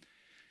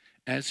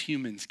 As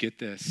humans, get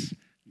this,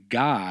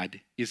 God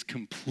is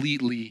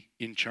completely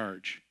in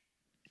charge,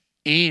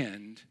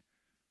 and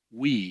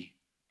we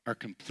are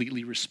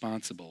completely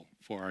responsible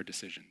for our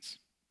decisions.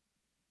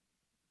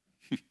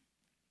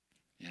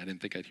 Yeah, I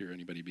didn't think I'd hear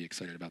anybody be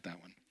excited about that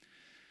one.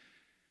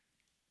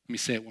 Let me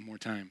say it one more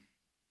time.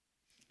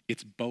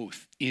 It's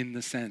both in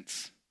the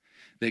sense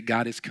that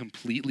God is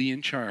completely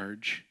in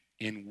charge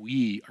and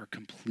we are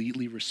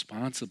completely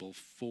responsible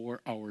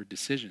for our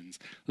decisions.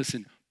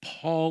 Listen,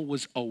 Paul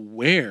was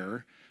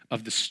aware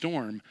of the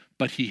storm,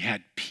 but he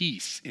had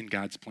peace in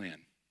God's plan.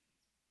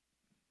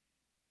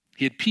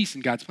 He had peace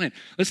in God's plan.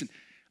 Listen,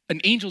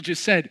 an angel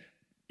just said,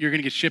 you're going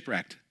to get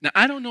shipwrecked. Now,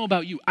 I don't know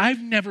about you.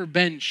 I've never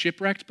been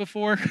shipwrecked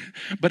before,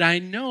 but I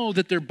know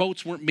that their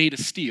boats weren't made of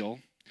steel.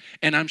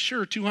 And I'm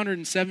sure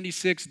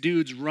 276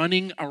 dudes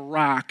running a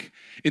rock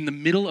in the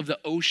middle of the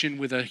ocean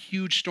with a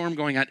huge storm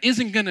going on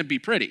isn't going to be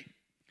pretty.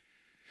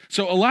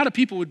 So a lot of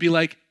people would be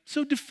like,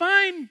 so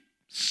define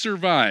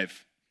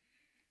survive,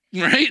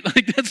 right?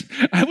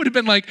 I would have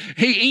been like,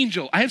 hey,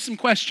 angel, I have some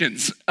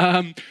questions.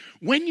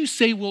 When you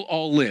say we'll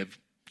all live,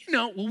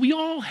 will we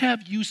all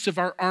have use of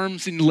our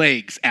arms and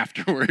legs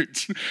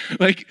afterwards?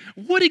 Like,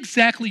 what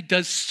exactly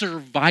does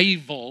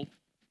survival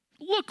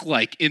look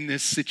like in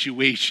this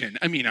situation?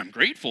 I mean, I'm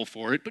grateful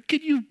for it, but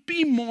could you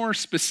be more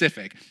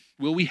specific?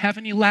 Will we have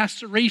any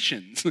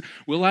lacerations?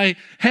 Will I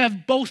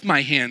have both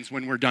my hands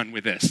when we're done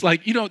with this?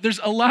 There's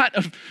a lot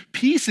of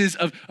pieces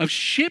of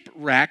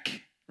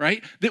shipwreck,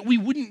 right, that we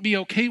wouldn't be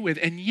okay with.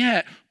 And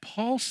yet,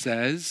 Paul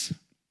says,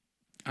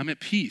 I'm at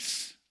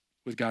peace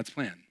with God's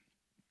plan.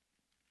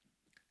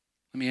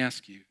 Let me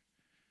ask you,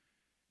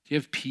 do you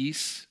have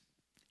peace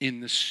in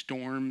the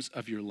storms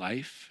of your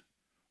life,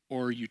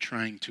 or are you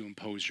trying to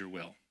impose your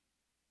will?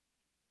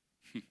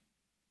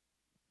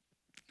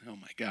 Oh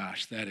my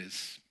gosh, that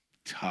is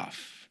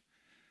tough.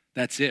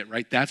 That's it,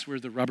 right? That's where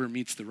the rubber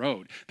meets the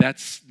road.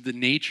 That's the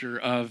nature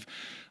of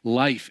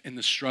life and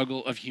the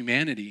struggle of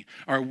humanity.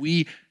 Are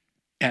we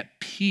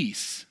at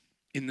peace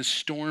in the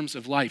storms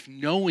of life,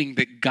 knowing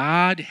that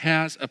God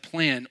has a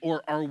plan,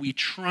 or are we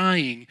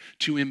trying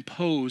to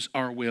impose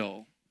our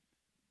will?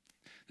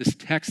 This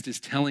text is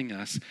telling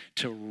us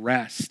to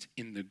rest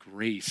in the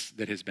grace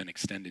that has been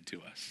extended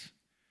to us,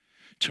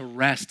 to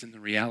rest in the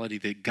reality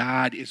that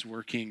God is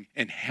working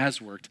and has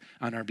worked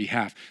on our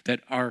behalf, that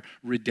our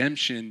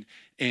redemption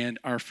and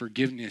our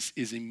forgiveness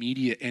is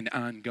immediate and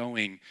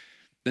ongoing,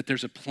 that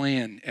there's a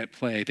plan at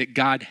play, that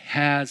God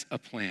has a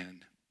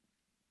plan.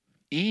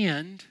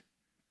 And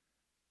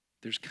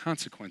there's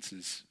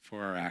consequences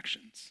for our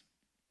actions.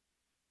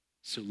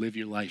 So live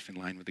your life in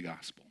line with the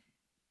gospel.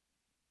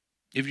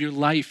 Live your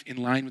life in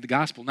line with the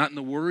gospel, not in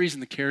the worries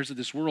and the cares of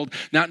this world,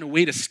 not in a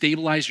way to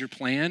stabilize your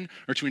plan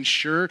or to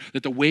ensure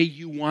that the way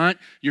you want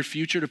your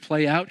future to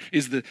play out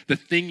is the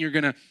thing you're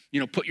going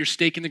to, put your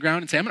stake in the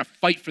ground and say, I'm going to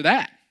fight for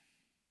that.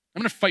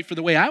 I'm going to fight for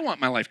the way I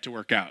want my life to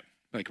work out.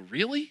 Like,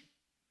 really?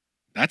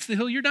 That's the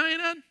hill you're dying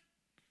on?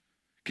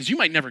 Because you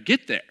might never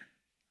get there.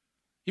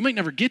 You might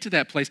never get to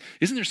that place.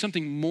 Isn't there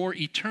something more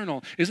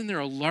eternal? Isn't there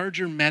a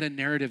larger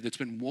meta-narrative that's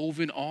been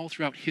woven all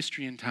throughout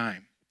history and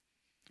time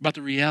about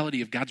the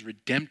reality of God's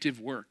redemptive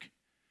work,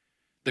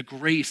 the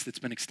grace that's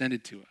been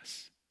extended to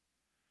us?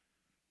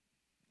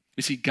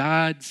 You see,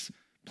 God's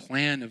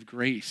plan of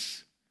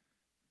grace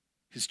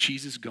is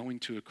Jesus going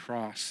to a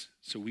cross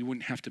so we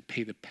wouldn't have to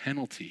pay the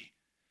penalty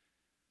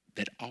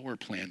that our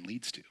plan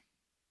leads to.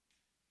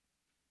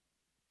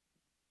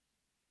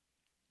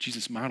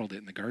 Jesus modeled it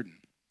in the garden.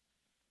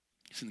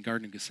 He's in the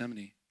Garden of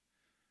Gethsemane.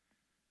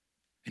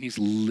 And he's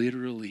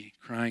literally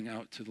crying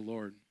out to the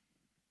Lord.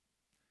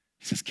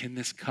 He says, can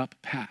this cup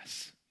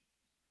pass?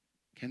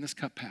 Can this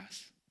cup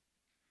pass?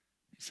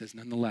 He says,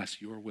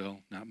 nonetheless, your will,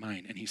 not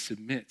mine. And he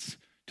submits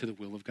to the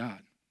will of God.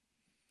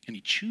 And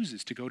he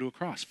chooses to go to a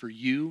cross for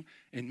you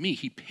and me.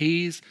 He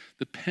pays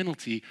the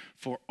penalty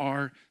for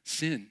our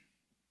sin.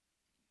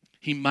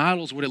 He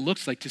models what it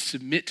looks like to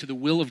submit to the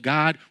will of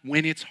God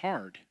when it's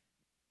hard,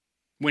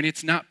 when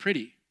it's not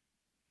pretty.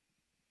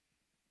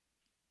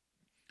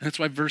 And that's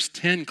why verse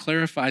 10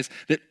 clarifies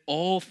that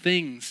all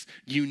things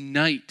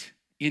unite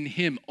in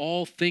him.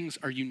 All things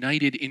are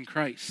united in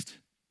Christ.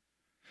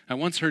 I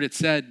once heard it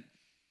said,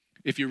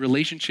 if your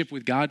relationship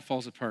with God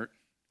falls apart,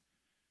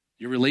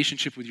 your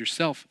relationship with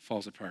yourself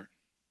falls apart,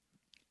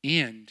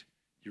 and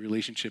your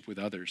relationship with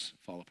others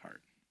fall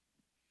apart.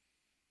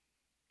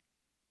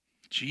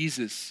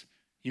 Jesus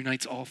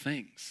unites all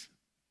things.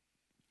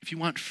 If you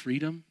want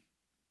freedom,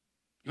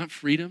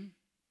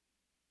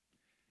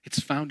 it's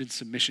found in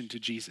submission to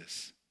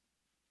Jesus.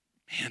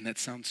 Man, that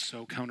sounds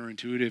so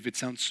counterintuitive. It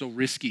sounds so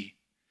risky.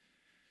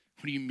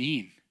 What do you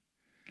mean?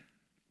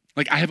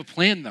 Like, I have a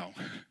plan, though.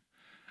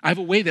 I have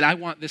a way that I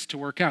want this to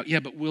work out.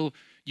 Yeah, but will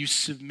you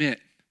submit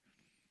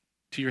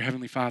to your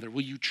Heavenly Father?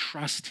 Will you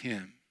trust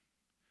him,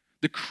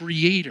 the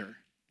creator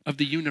of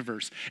the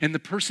universe, and the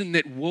person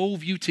that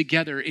wove you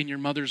together in your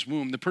mother's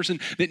womb, the person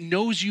that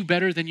knows you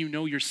better than you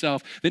know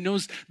yourself, that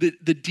knows the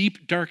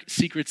deep, dark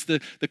secrets, the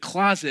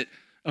closet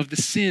of the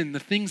sin, the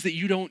things that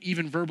you don't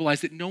even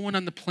verbalize, that no one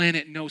on the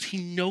planet knows. He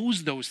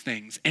knows those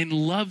things and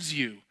loves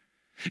you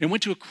and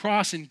went to a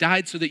cross and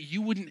died so that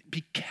you wouldn't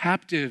be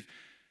captive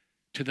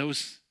to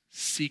those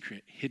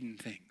secret, hidden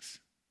things.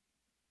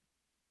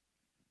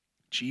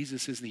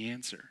 Jesus is the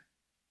answer.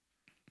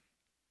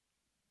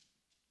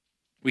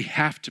 We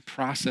have to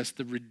process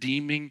the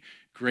redeeming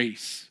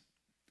grace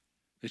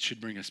that should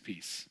bring us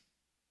peace.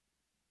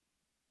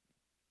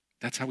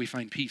 That's how we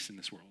find peace in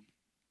this world.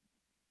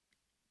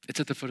 It's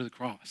at the foot of the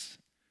cross.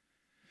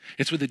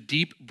 It's with a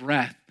deep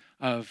breath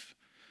of,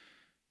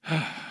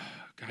 oh,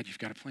 God, you've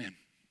got a plan.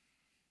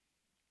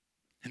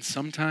 And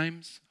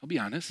sometimes, I'll be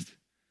honest,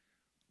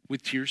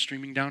 with tears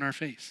streaming down our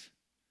face.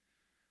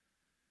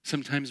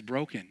 Sometimes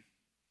broken.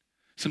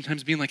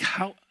 Sometimes being like,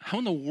 how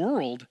in the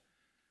world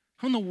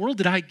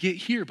did I get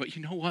here? But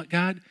you know what,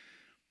 God?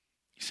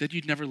 You said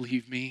you'd never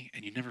leave me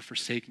and you'd never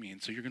forsake me.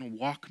 And so you're going to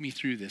walk me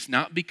through this,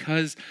 not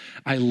because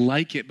I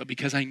like it, but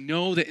because I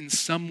know that in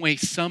some way,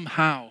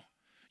 somehow,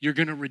 you're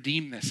going to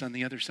redeem this on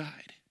the other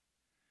side.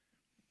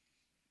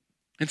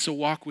 And so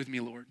walk with me,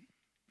 Lord,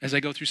 as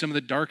I go through some of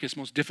the darkest,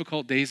 most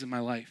difficult days of my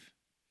life.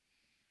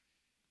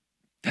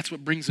 That's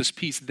what brings us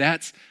peace.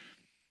 That's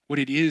what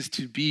it is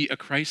to be a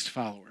Christ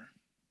follower.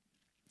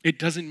 It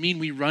doesn't mean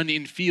we run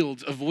in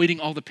fields avoiding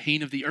all the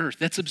pain of the earth.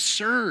 That's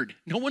absurd.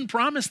 No one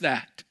promised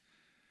that.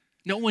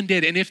 No one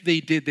did. And if they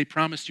did, they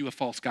promised you a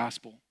false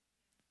gospel.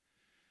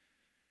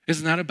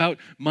 It's not about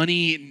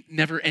money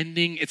never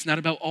ending. It's not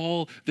about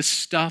all the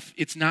stuff.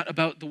 It's not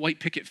about the white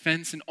picket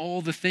fence and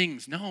all the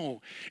things.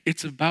 No,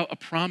 it's about a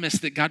promise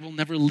that God will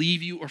never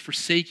leave you or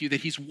forsake you,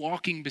 that he's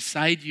walking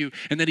beside you,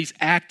 and that he's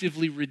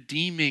actively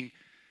redeeming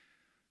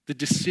the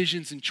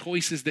decisions and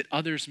choices that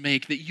others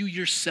make, that you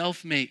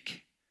yourself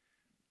make.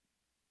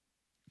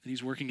 That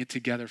he's working it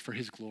together for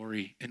his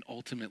glory and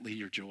ultimately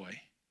your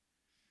joy.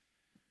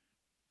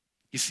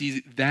 You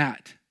see,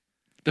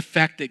 the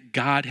fact that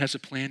God has a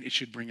plan, it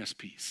should bring us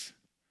peace.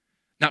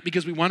 Not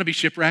because we want to be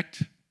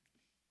shipwrecked,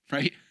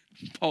 right?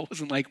 Paul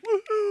wasn't like,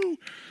 woohoo,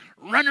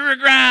 run her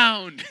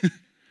aground.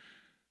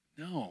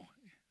 No,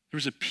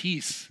 there's a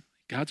peace.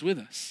 God's with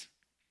us.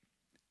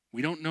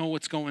 We don't know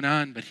what's going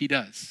on, but he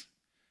does.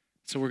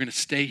 So we're going to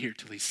stay here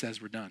till he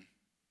says we're done.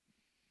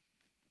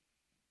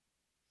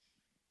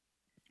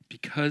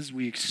 Because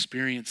we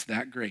experience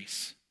that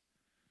grace,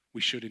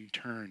 we should in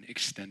turn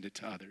extend it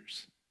to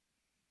others.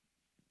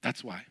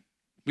 That's why.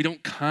 We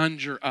don't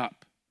conjure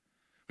up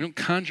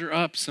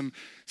some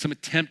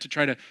attempt to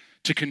try to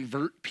to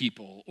convert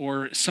people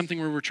or something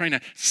where we're trying to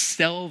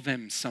sell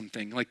them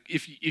something. Like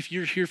if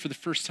you're here for the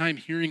first time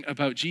hearing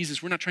about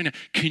Jesus, we're not trying to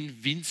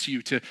convince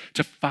you to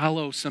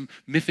follow some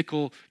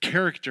mythical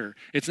character.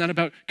 It's not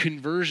about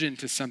conversion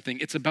to something.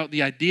 It's about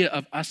the idea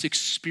of us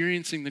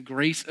experiencing the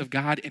grace of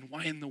God, and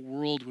why in the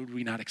world would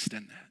we not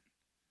extend that?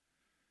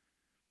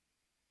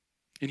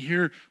 And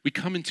here we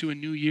come into a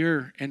new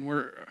year and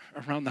we're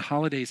around the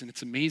holidays, and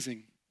it's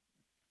amazing.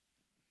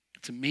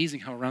 It's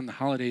amazing how around the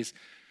holidays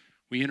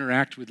we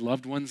interact with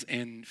loved ones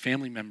and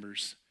family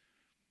members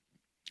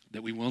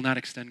that we will not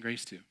extend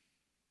grace to.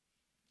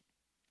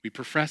 We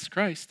profess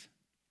Christ.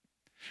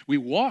 We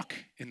walk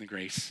in the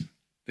grace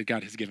that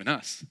God has given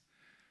us.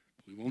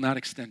 We will not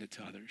extend it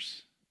to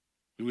others.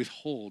 We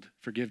withhold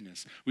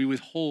forgiveness. We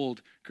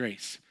withhold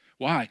grace.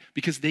 Why?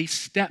 Because they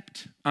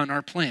stepped on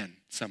our plan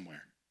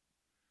somewhere.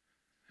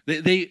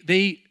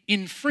 They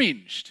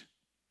infringed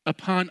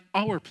upon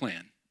our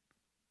plan.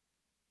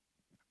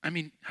 I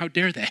mean, how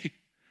dare they?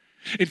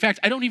 In fact,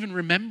 I don't even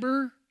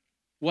remember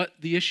what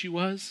the issue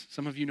was.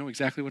 Some of you know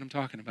exactly what I'm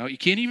talking about. You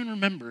can't even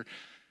remember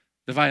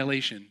the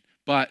violation,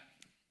 but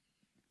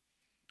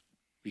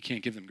we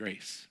can't give them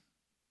grace.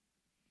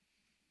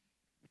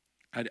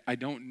 I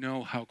don't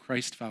know how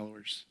Christ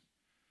followers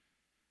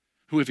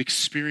who have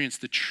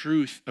experienced the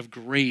truth of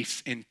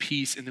grace and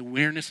peace and the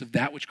awareness of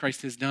that which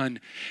Christ has done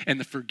and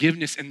the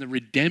forgiveness and the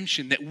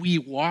redemption that we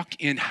walk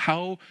in,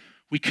 how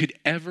we could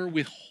ever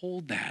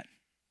withhold that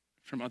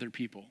from other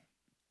people.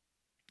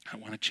 I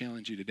want to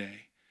challenge you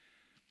today.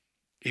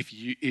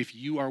 If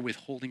you are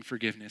withholding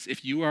forgiveness,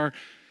 if you are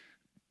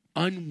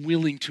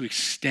unwilling to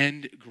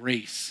extend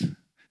grace,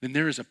 then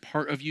there is a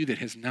part of you that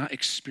has not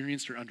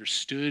experienced or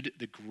understood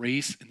the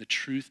grace and the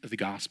truth of the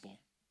gospel.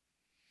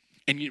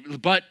 And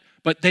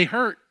but they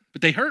hurt.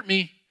 But they hurt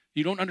me.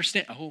 You don't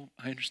understand. Oh,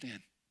 I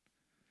understand.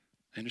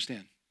 I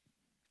understand.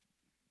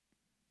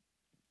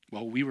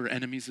 While we were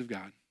enemies of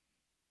God,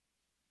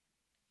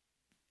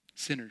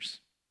 sinners,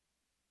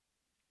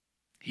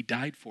 He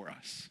died for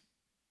us.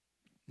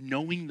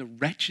 Knowing the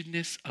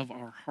wretchedness of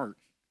our heart,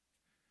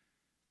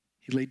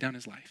 He laid down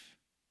His life.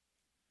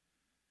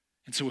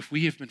 And so if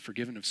we have been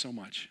forgiven of so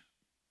much,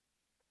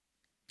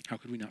 how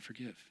could we not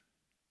forgive?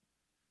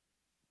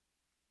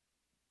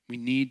 We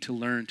need to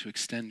learn to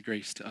extend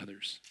grace to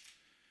others.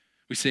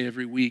 We say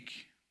every week,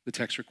 the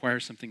text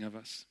requires something of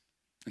us.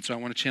 And so I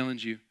want to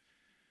challenge you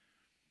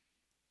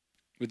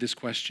with this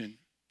question.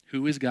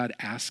 Who is God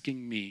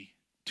asking me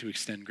to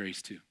extend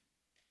grace to?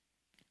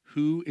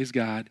 Who is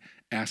God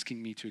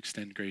asking me to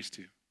extend grace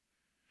to?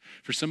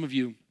 For some of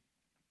you,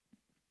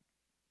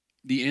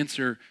 the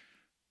answer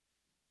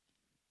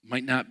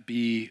might not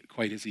be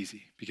quite as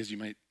easy, because you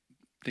might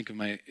think of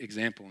my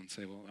example and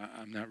say, well,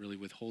 I'm not really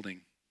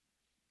withholding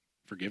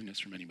forgiveness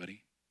from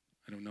anybody.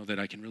 I don't know that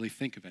I can really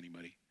think of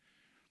anybody.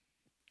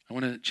 I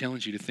want to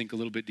challenge you to think a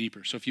little bit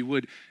deeper. So if you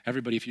would,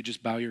 everybody, if you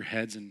just bow your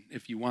heads, and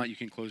if you want, you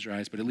can close your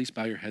eyes, but at least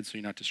bow your heads so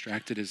you're not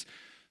distracted as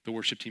the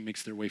worship team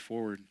makes their way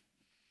forward.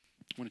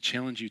 I want to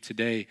challenge you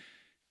today.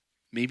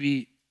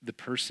 Maybe the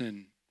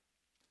person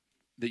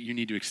that you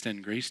need to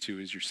extend grace to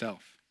is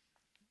yourself.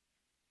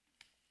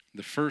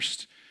 The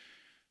first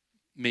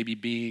maybe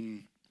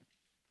being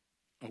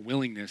a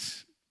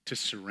willingness to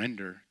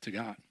surrender to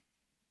God.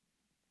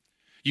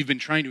 You've been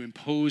trying to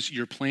impose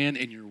your plan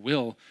and your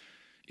will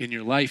in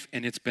your life,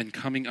 and it's been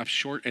coming up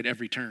short at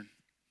every turn.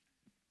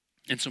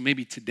 And so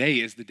maybe today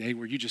is the day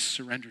where you just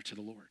surrender to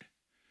the Lord,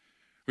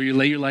 where you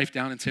lay your life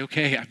down and say,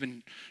 okay, I've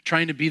been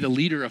trying to be the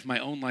leader of my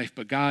own life,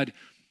 but God,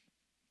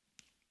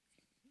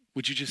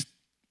 would you just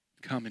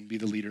come and be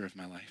the leader of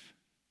my life?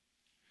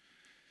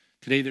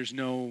 Today there's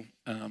no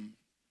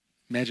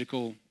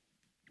magical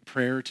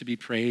prayer to be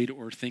prayed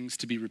or things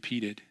to be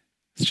repeated.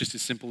 It's just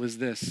as simple as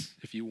this.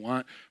 If you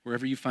want,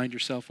 wherever you find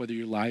yourself, whether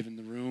you're live in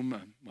the room,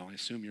 well, I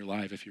assume you're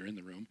live if you're in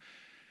the room,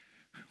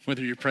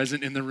 whether you're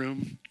present in the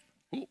room.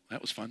 Oh,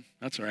 that was fun.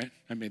 That's all right.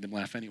 I made them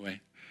laugh anyway.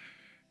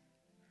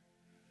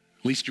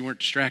 At least you weren't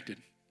distracted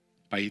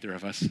by either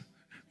of us.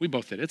 We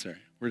both did. It's all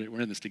right.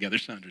 We're in this together,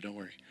 Sandra. Don't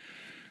worry.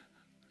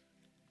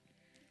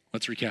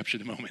 Let's recapture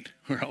the moment.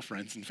 We're all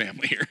friends and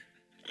family here.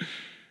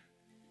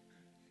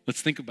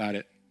 Let's think about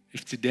it.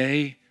 If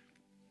today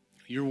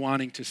you're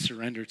wanting to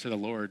surrender to the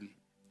Lord,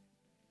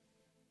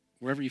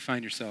 wherever you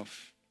find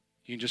yourself,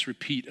 you can just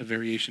repeat a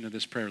variation of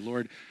this prayer.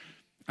 Lord,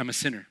 I'm a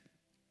sinner,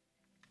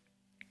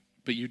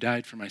 but you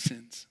died for my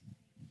sins.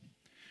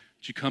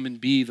 Would you come and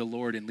be the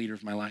Lord and leader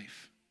of my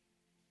life?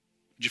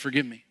 Would you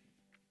forgive me?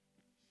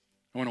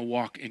 I want to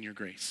walk in your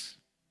grace.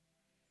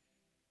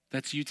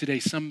 That's you today,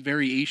 some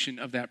variation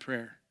of that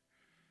prayer.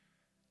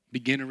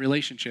 Begin a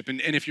relationship.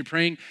 And if you're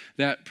praying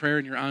that prayer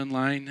and you're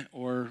online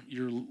or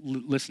you're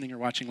listening or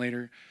watching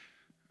later,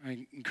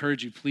 I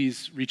encourage you,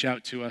 please reach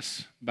out to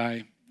us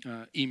by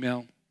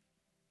email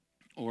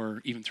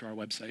or even through our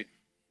website.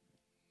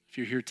 If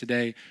you're here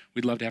today,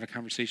 we'd love to have a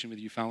conversation with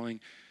you following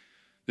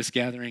this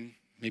gathering,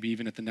 maybe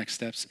even at the Next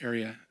Steps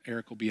area.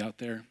 Eric will be out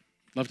there.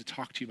 Love to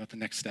talk to you about the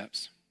next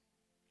steps.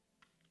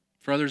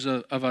 For others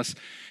of us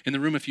in the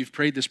room, if you've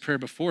prayed this prayer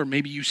before,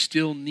 maybe you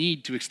still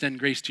need to extend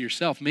grace to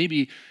yourself.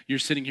 Maybe you're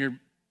sitting here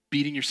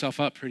beating yourself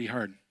up pretty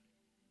hard.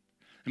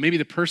 And maybe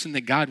the person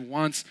that God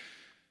wants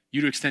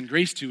you to extend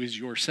grace to is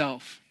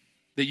yourself,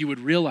 that you would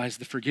realize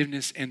the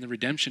forgiveness and the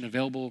redemption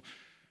available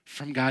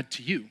from God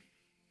to you.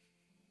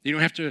 You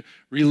don't have to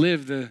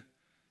relive the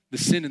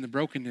sin and the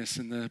brokenness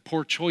and the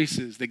poor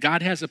choices, that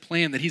God has a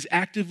plan, that he's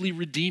actively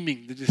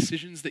redeeming the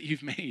decisions that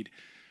you've made.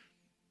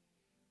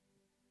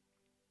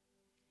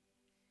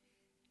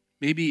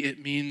 Maybe it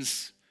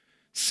means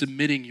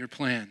submitting your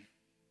plan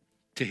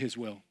to his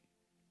will.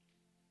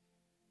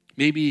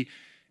 Maybe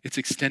it's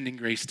extending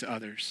grace to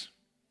others.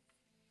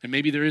 And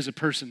maybe there is a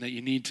person that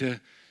you need to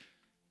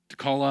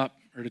call up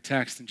or to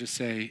text and just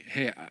say,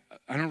 hey,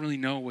 I don't really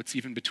know what's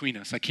even between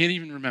us. I can't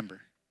even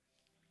remember.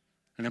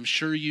 And I'm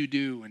sure you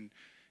do. And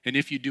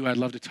if you do, I'd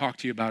love to talk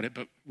to you about it.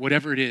 But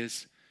whatever it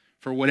is,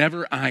 for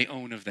whatever I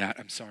own of that,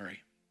 I'm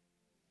sorry.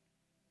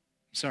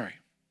 I'm sorry.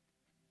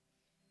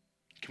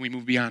 Can we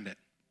move beyond it?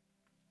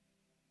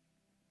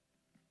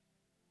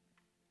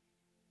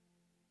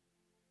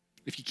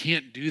 If you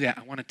can't do that,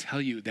 I want to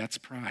tell you that's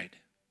pride.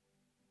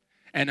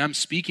 And I'm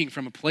speaking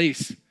from a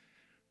place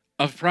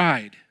of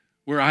pride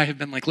where I have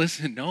been like,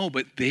 listen, no,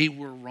 but they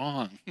were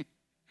wrong.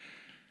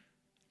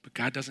 But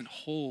God doesn't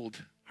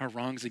hold our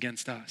wrongs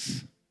against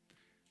us.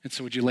 And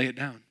so would you lay it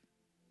down?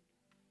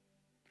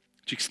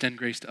 Would you extend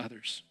grace to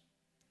others?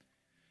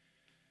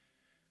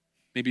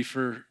 Maybe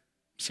for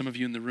some of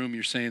you in the room,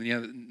 you're saying,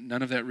 yeah,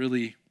 none of that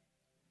really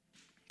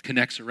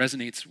connects or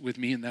resonates with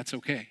me, and that's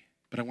okay.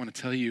 But I want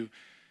to tell you,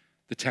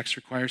 the text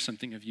requires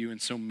something of you, and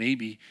so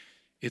maybe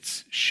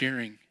it's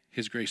sharing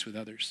his grace with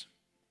others.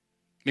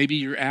 Maybe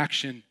your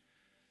action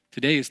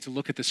today is to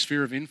look at the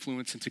sphere of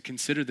influence and to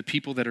consider the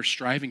people that are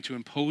striving to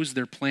impose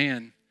their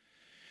plan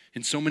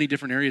in so many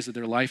different areas of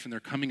their life, and they're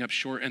coming up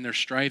short and they're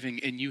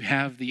striving, and you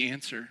have the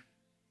answer.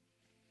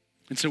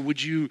 And so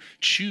would you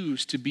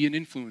choose to be an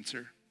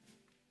influencer,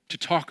 to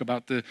talk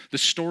about the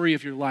story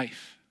of your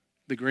life,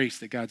 the grace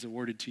that God's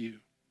awarded to you?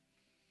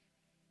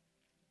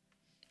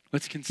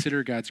 Let's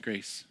consider God's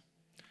grace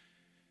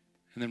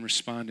and then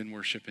respond in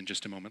worship in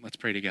just a moment. Let's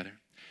pray together.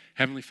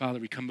 Heavenly Father,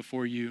 we come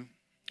before you.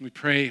 We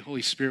pray,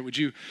 Holy Spirit, would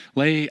you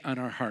lay on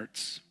our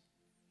hearts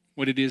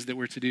what it is that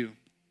we're to do?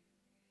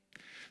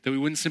 That we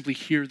wouldn't simply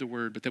hear the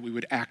word, but that we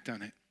would act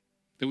on it.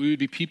 That we would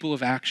be people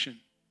of action.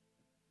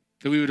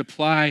 That we would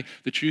apply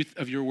the truth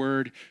of your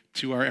word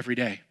to our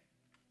everyday.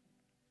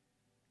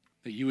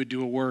 That you would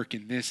do a work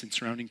in this and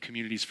surrounding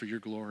communities for your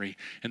glory,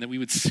 and that we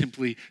would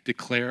simply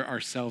declare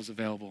ourselves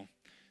available,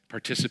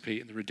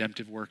 participate in the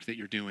redemptive work that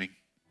you're doing.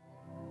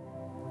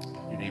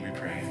 In your name we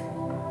pray.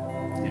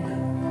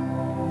 Amen.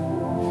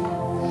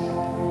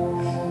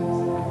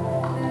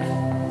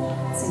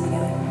 Sing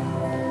together.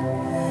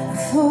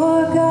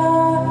 For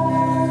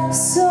God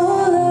so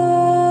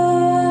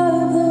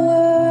loved the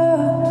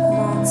world. Come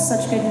on,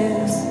 such good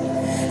news.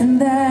 And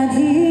that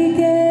he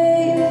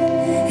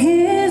gave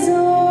his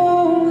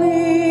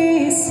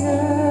only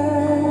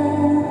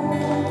Son,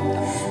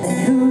 that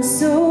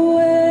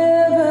whosoever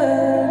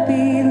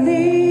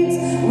believes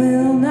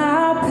will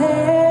not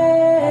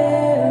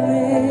perish,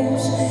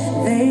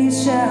 they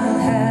shall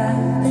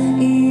have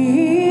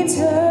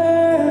eternal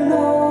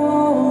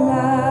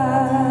life.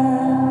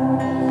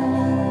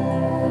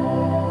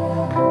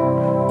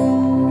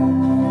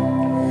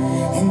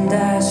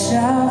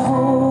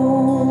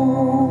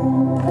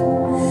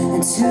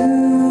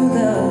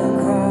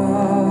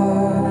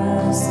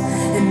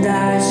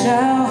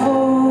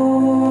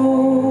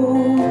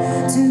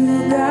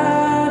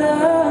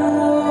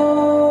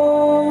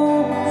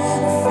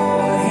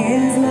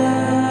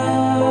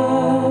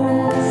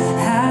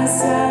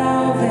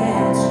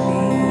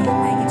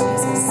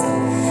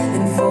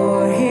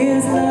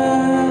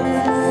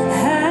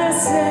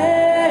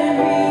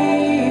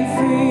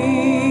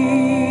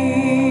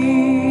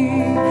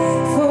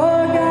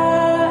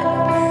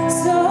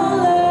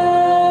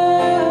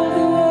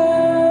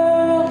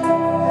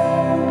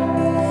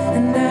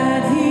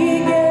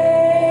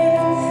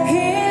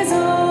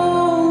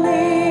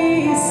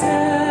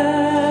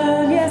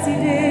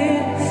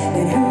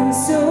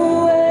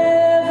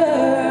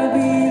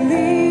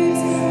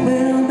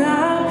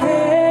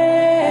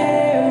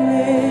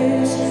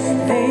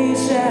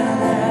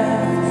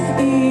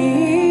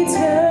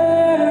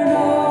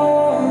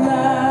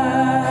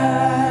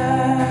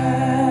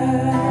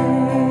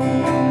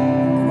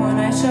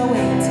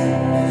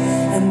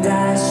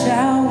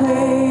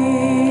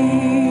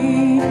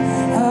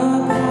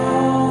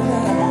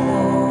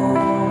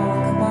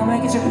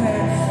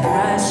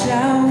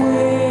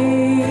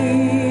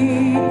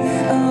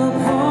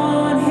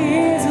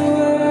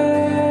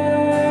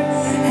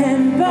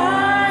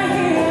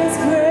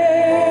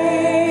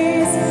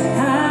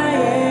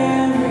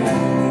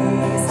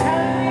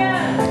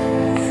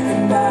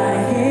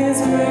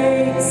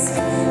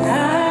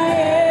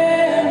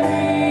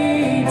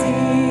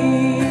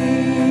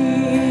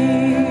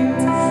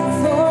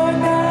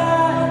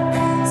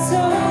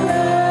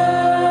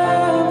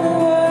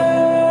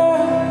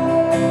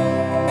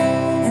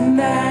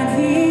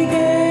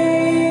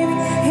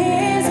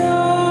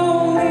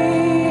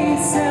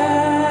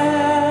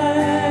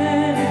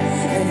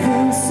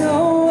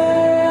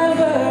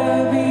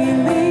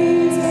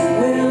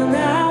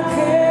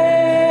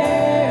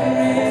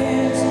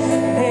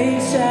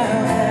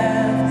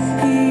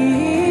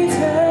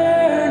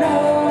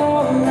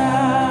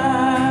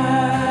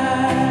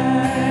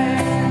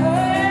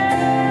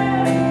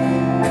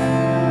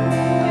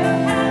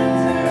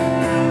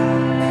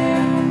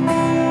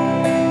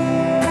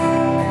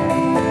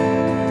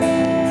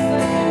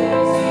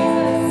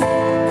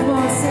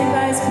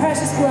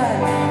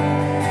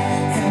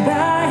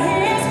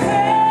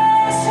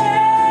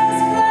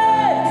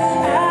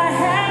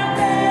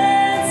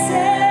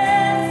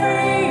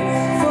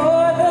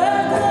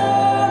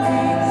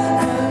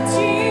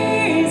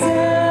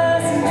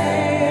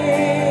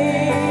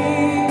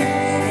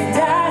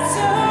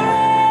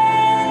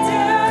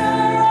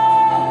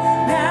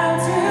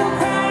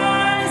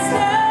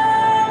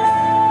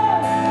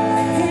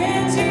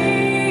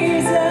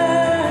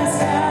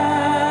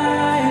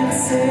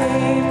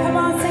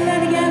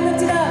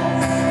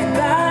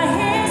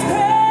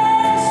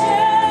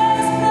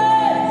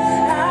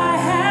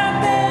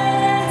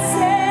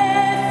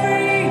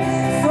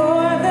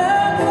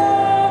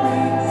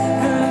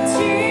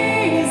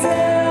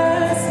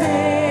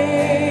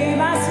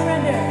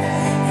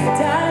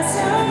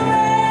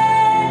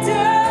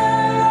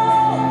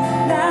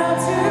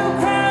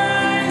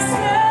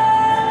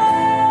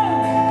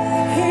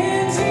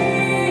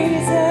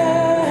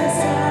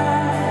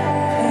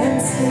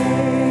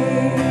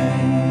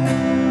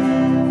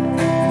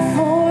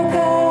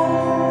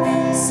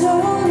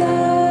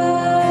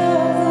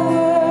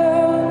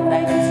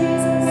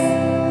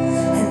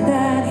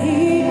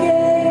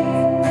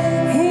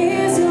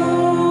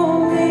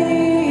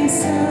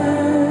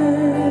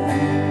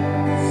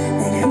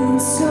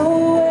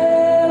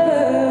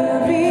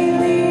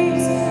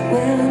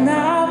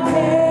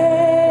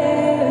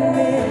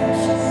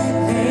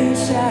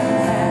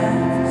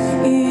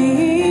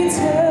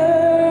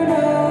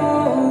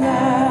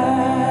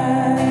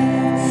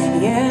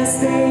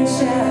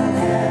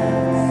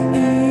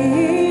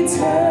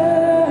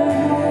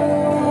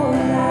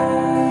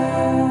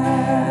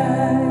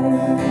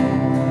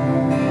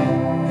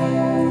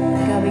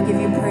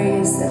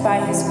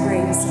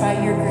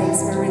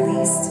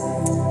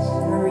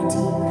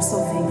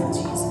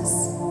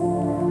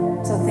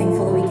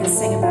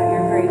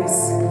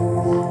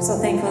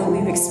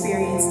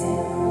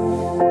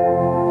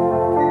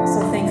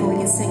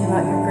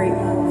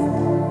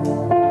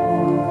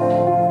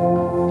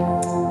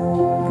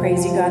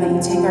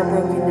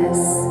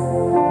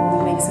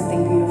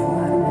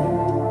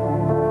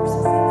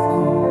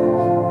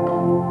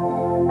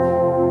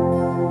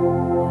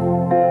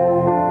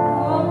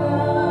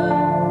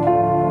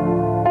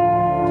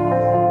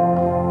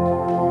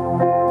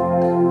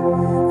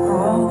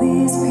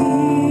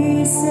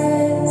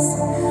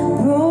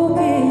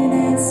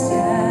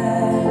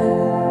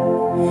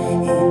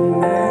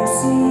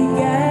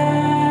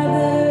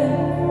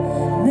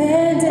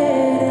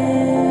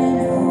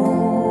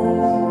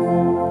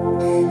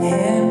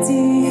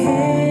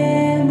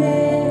 Empty-handed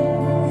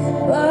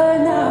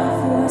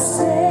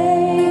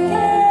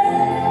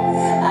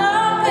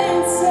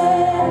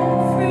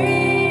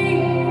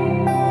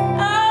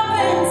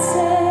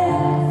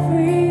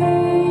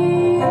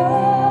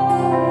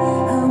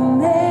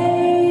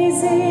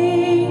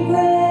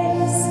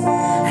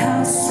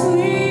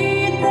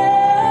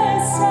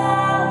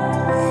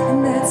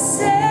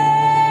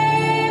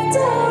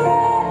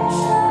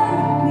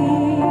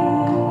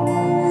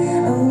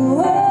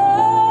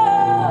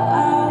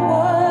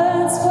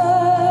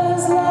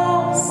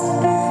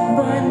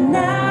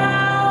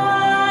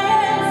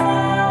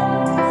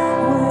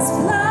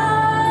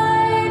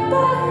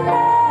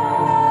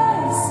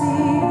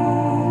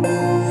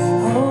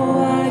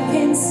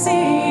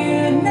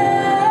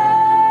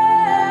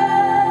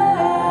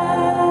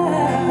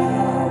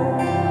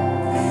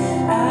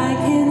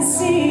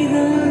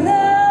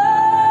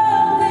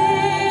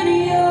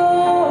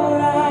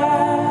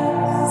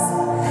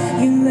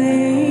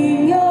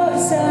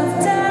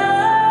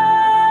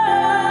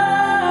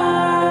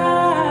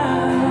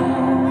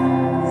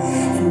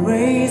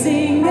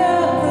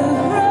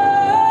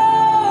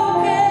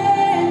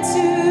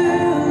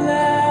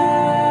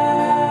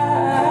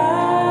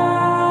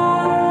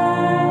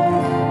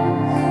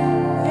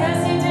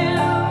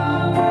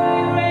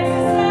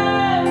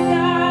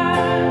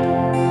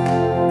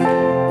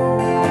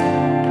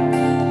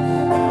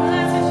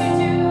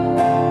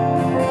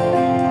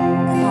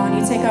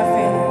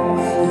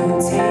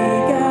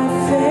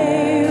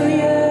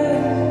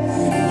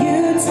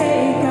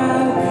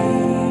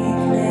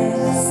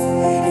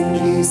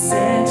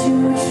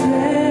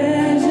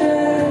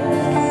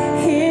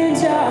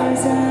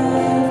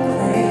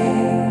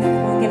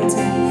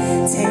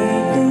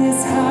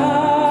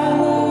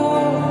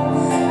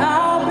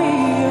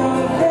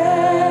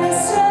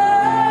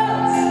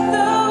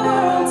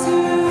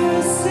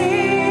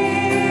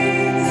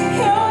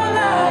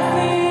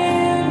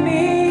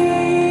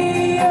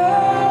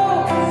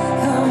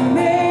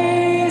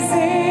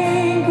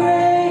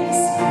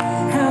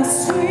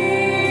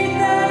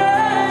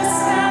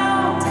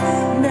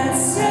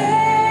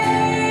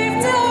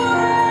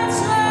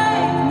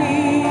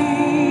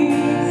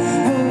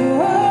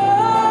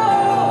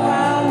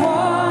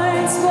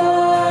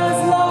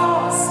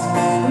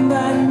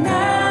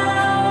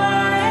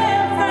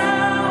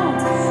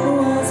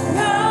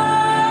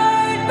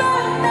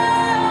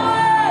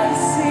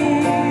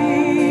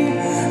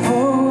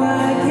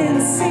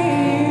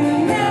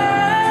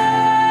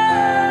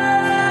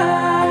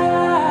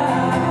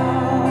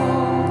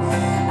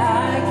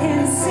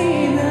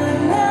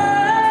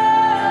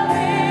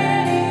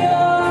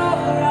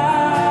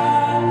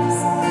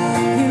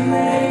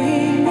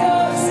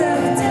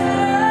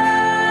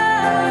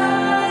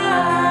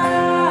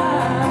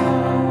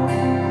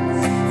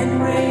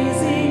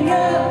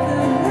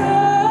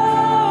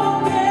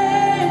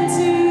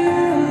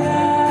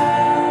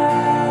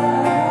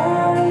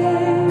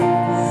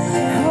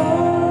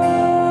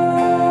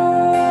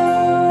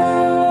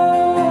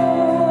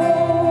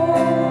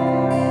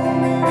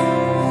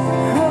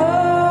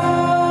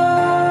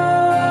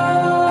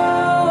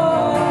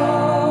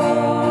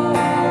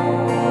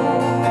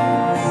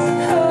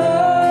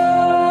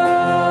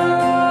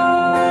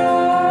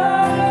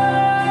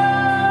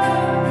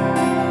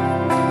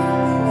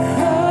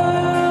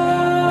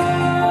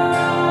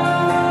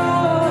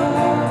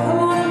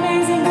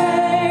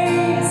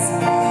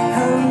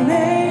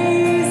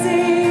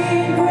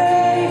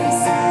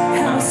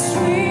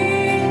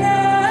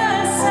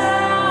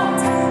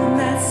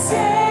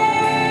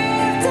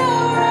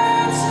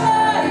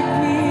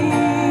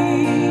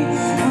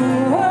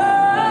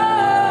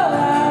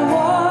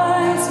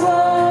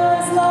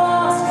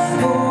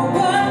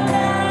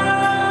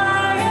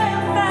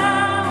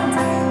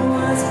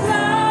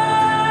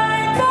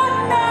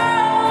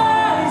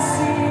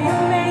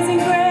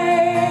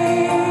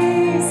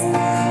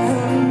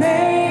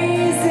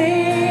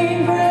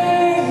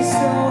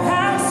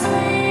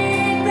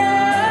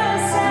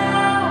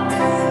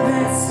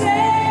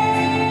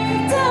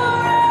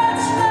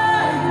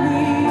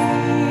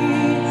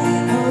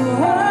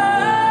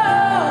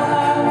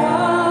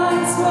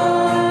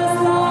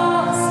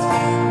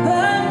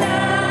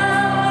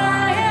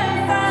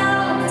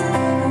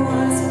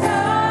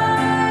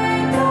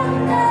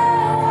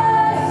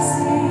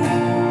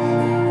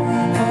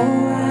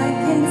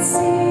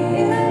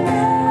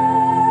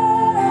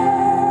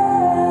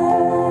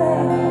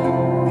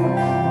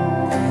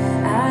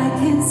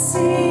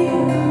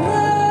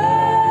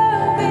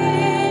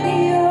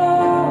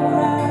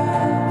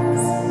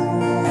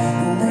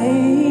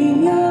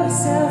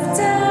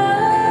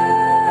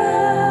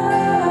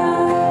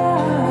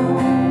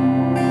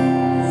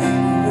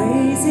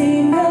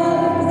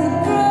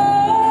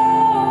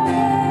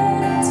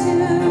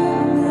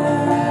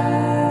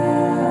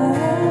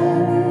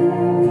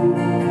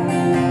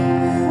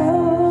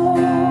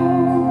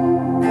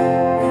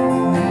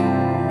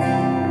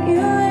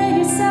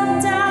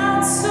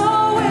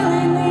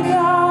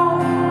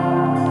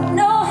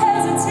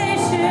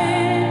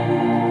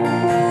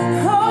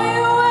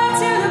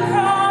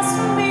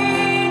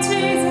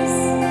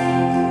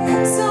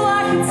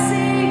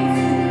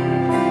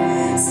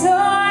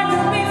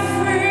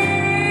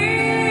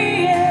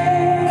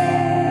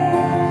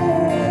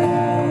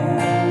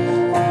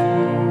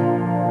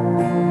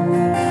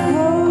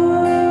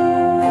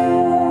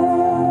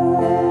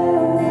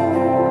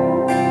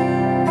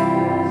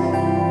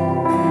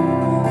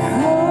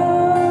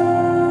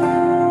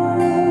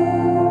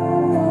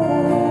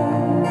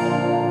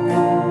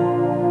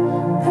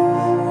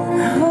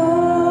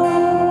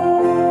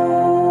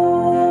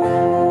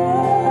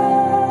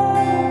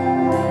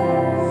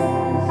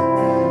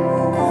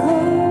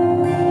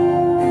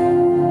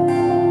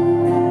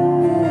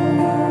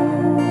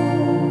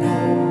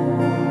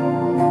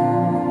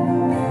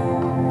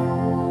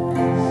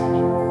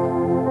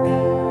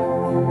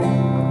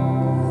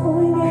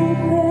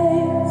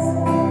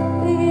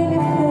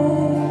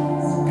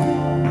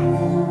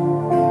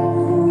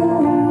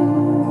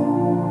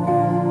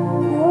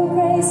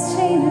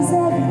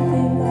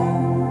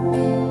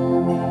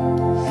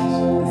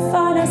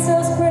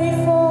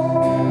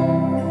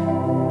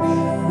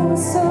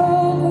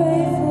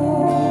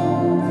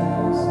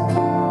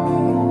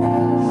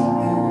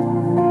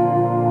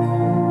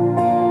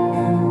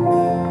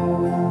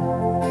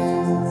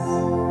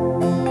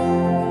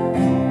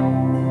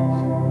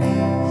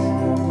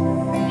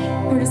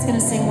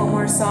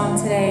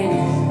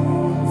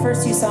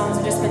songs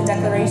have just been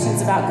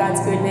declarations about God's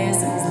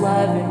goodness and His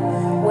love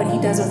and what He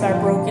does with our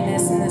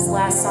brokenness. And this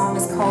last song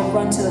is called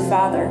Run to the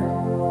Father.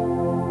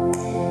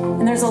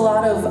 And there's a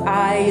lot of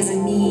I's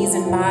and me's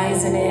and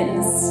my's in it. And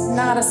it's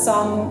not a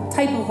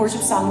type of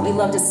worship song that we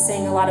love to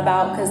sing a lot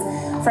about, because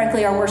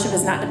frankly, our worship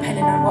is not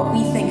dependent on what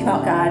we think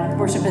about God.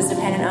 Worship is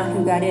dependent on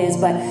who God is.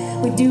 But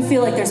we do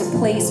feel like there's a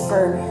place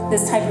for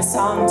this type of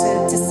song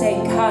to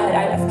say, God,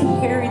 I've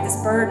carried this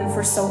burden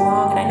for so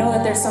long. And I know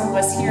that there's some of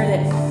us here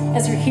that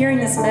as you're hearing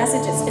this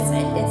message,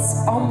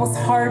 it's almost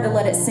hard to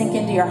let it sink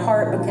into your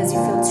heart because you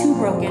feel too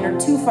broken or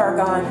too far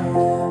gone.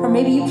 Or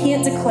maybe you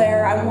can't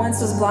declare, I once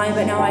was blind,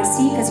 but now I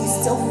see, because you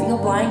still feel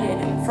blinded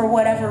for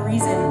whatever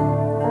reason.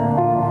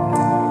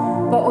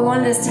 But we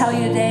wanted to tell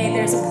you today,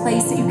 there's a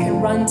place that you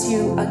can run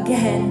to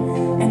again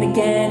and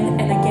again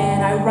and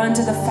again. I run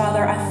to the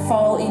Father, I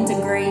fall into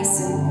grace.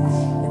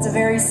 And it's a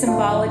very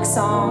symbolic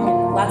song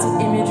and lots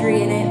of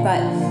imagery in it, but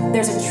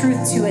there's a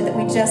truth to it that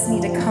we just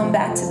need to come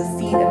back to the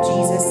feet of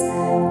Jesus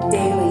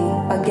daily,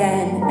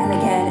 again and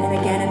again and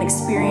again, and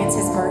experience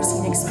His mercy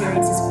and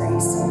experience His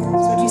grace. So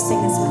would you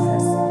sing this with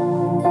us?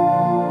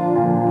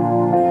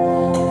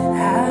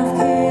 I've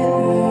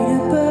carried a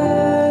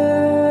burden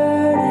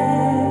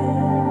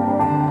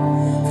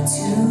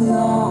too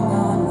long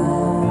on my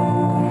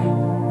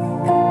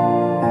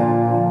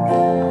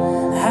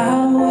own. I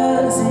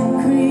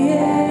wasn't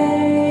created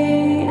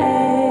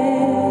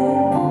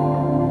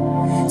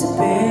to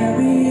bear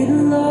it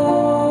alone.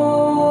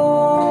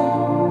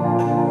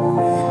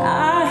 I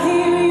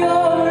hear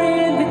your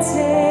invitation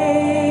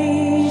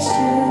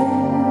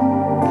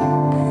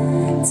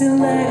to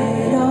let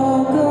it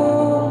all go,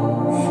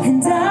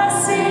 and I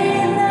see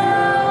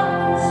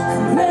now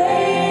I'm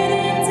laying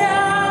it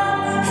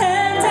down,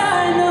 and I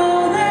know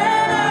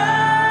that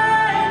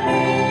I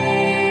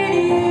need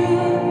you.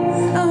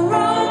 I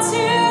run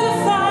to the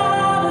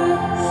Father,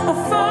 I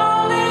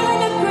fall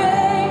into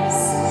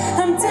grace.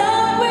 I'm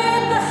done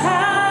with the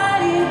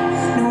hiding,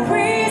 no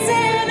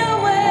reason to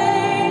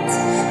wait.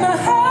 My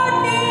heart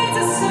needs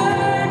a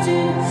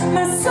surgeon,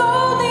 my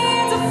soul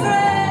needs a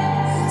friend,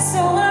 so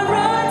I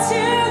run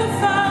to the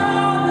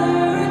Father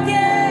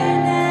again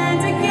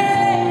and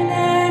again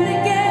and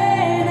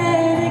again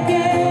and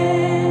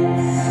again.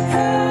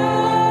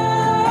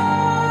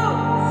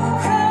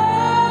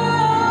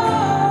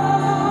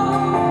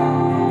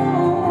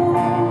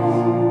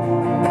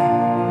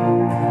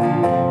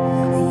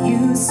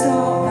 You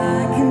saw my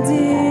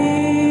condition.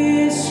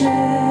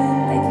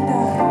 Thank you,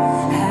 God.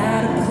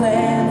 Had a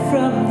plan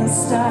from the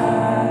start.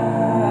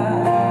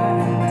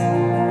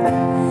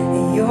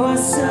 Your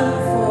son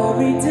for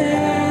redemption,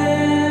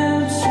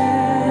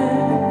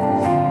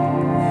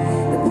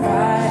 the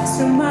price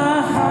for my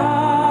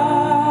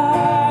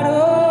heart. Oh,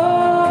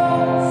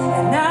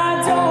 and I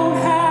don't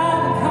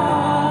have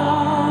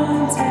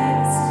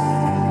context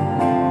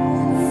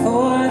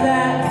for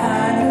that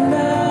kind of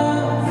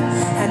love.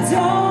 I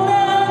don't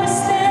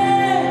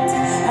understand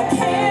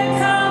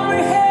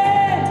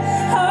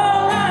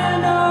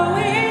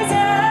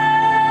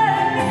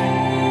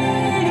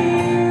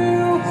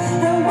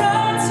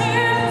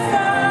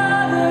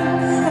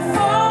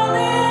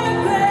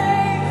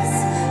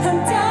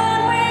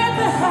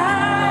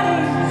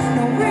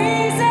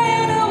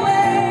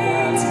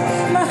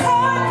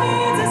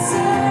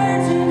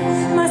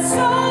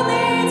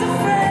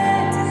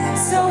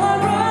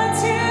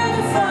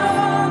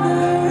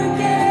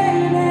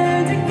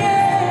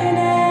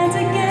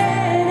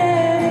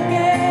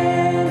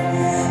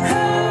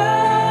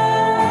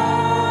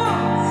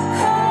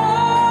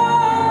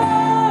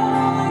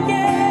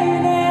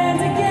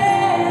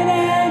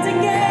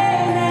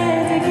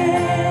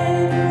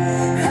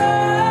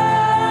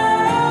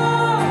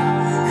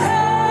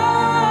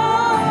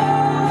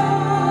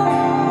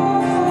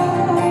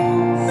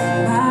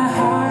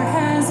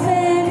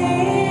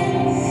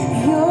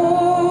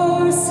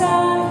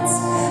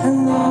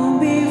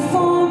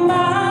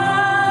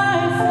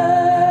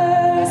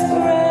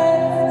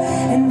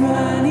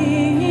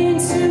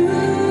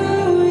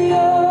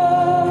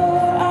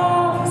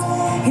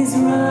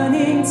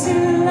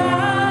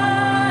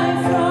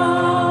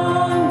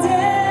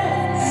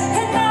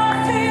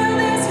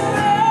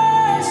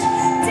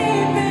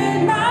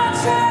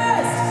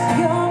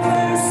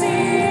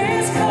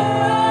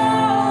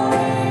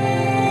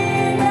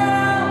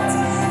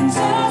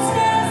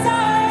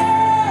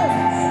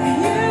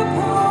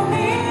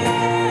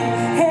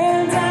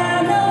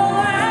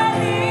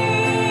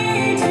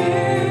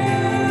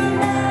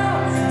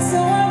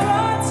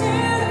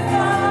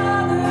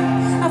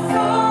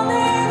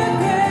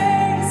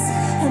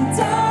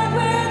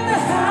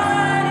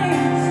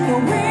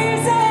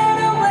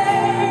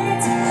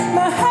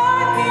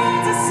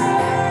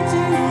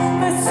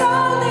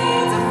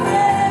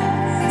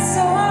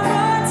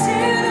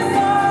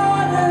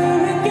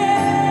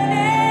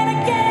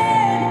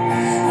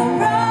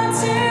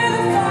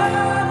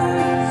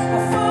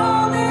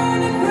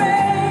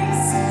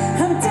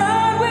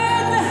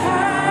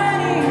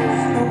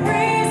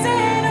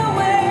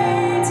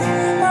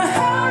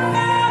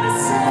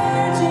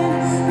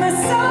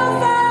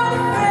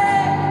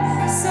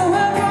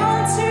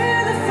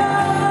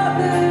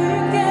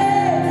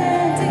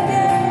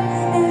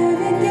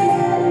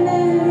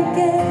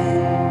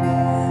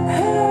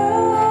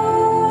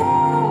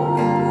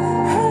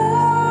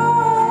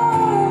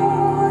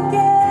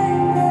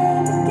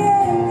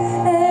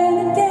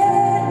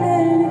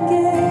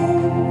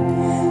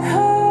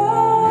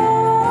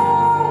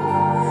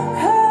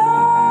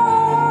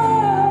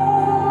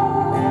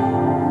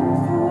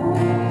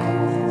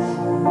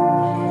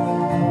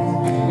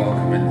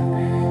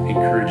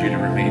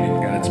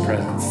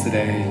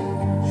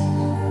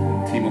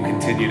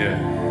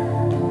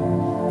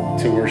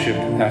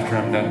after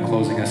I'm done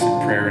closing us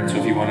in prayer. And so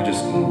if you want to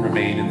just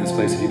remain in this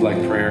place, if you'd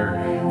like prayer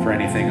for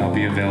anything, I'll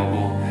be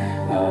available.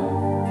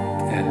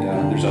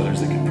 And there's others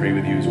that can pray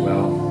with you as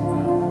well.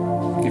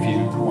 If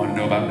you want to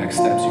know about next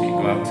steps, you can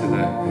go out to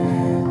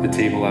the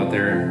table out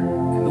there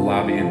in the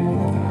lobby,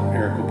 and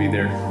Eric will be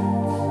there.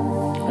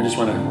 I just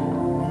want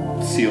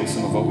to seal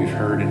some of what we've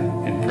heard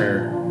in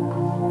prayer.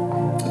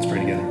 Let's pray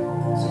together.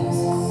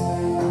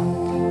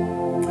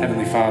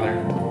 Heavenly Father,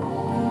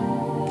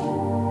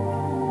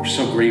 we're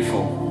so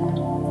grateful.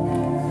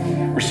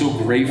 We're so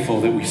grateful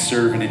that we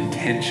serve an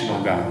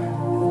intentional God.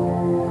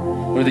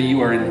 Lord, that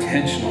you are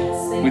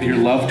intentional with your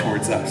love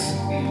towards us.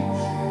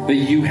 That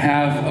you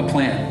have a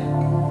plan.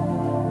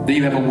 That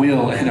you have a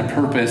will and a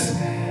purpose.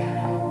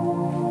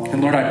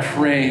 And Lord, I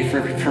pray for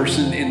every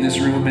person in this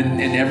room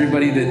and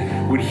everybody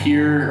that would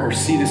hear or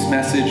see this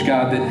message,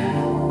 God, that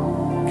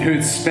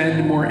would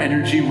spend more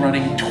energy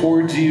running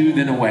towards you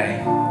than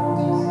away.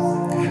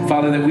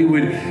 Father, that we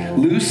would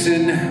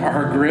loosen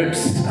our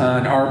grips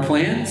on our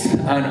plans,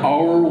 on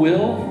our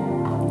will,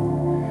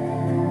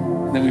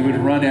 that we would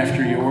run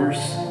after yours,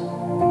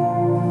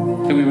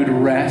 that we would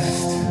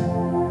rest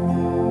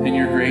in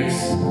your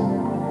grace,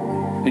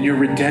 in your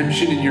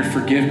redemption, in your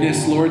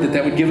forgiveness, Lord,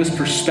 that would give us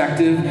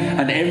perspective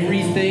on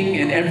everything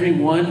and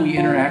everyone we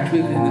interact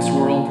with in this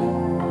world.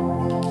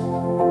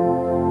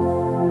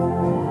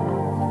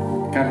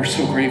 God, we're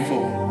so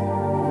grateful.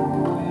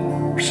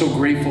 We're so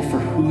grateful for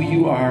who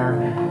you are,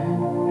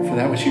 for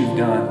that which you've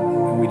done.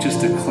 And we just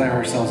declare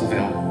ourselves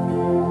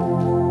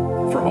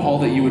available for all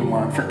that you would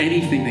want, for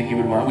anything that you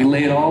would want. We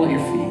lay it all at your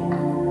feet.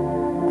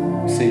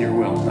 We say your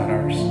will, not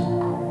ours. In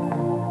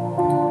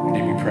your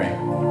name we pray.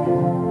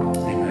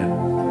 Amen.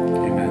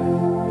 Amen.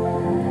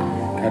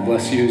 God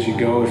bless you as you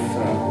go.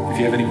 If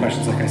you have any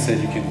questions, like I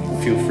said, you can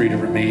feel free to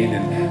remain.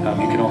 And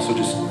you can also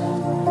just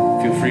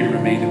feel free to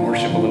remain and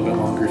worship a little bit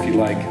longer if you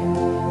like.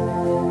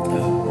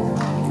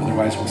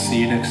 Otherwise, we'll see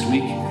you next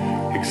week.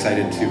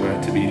 Excited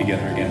to be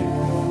together again.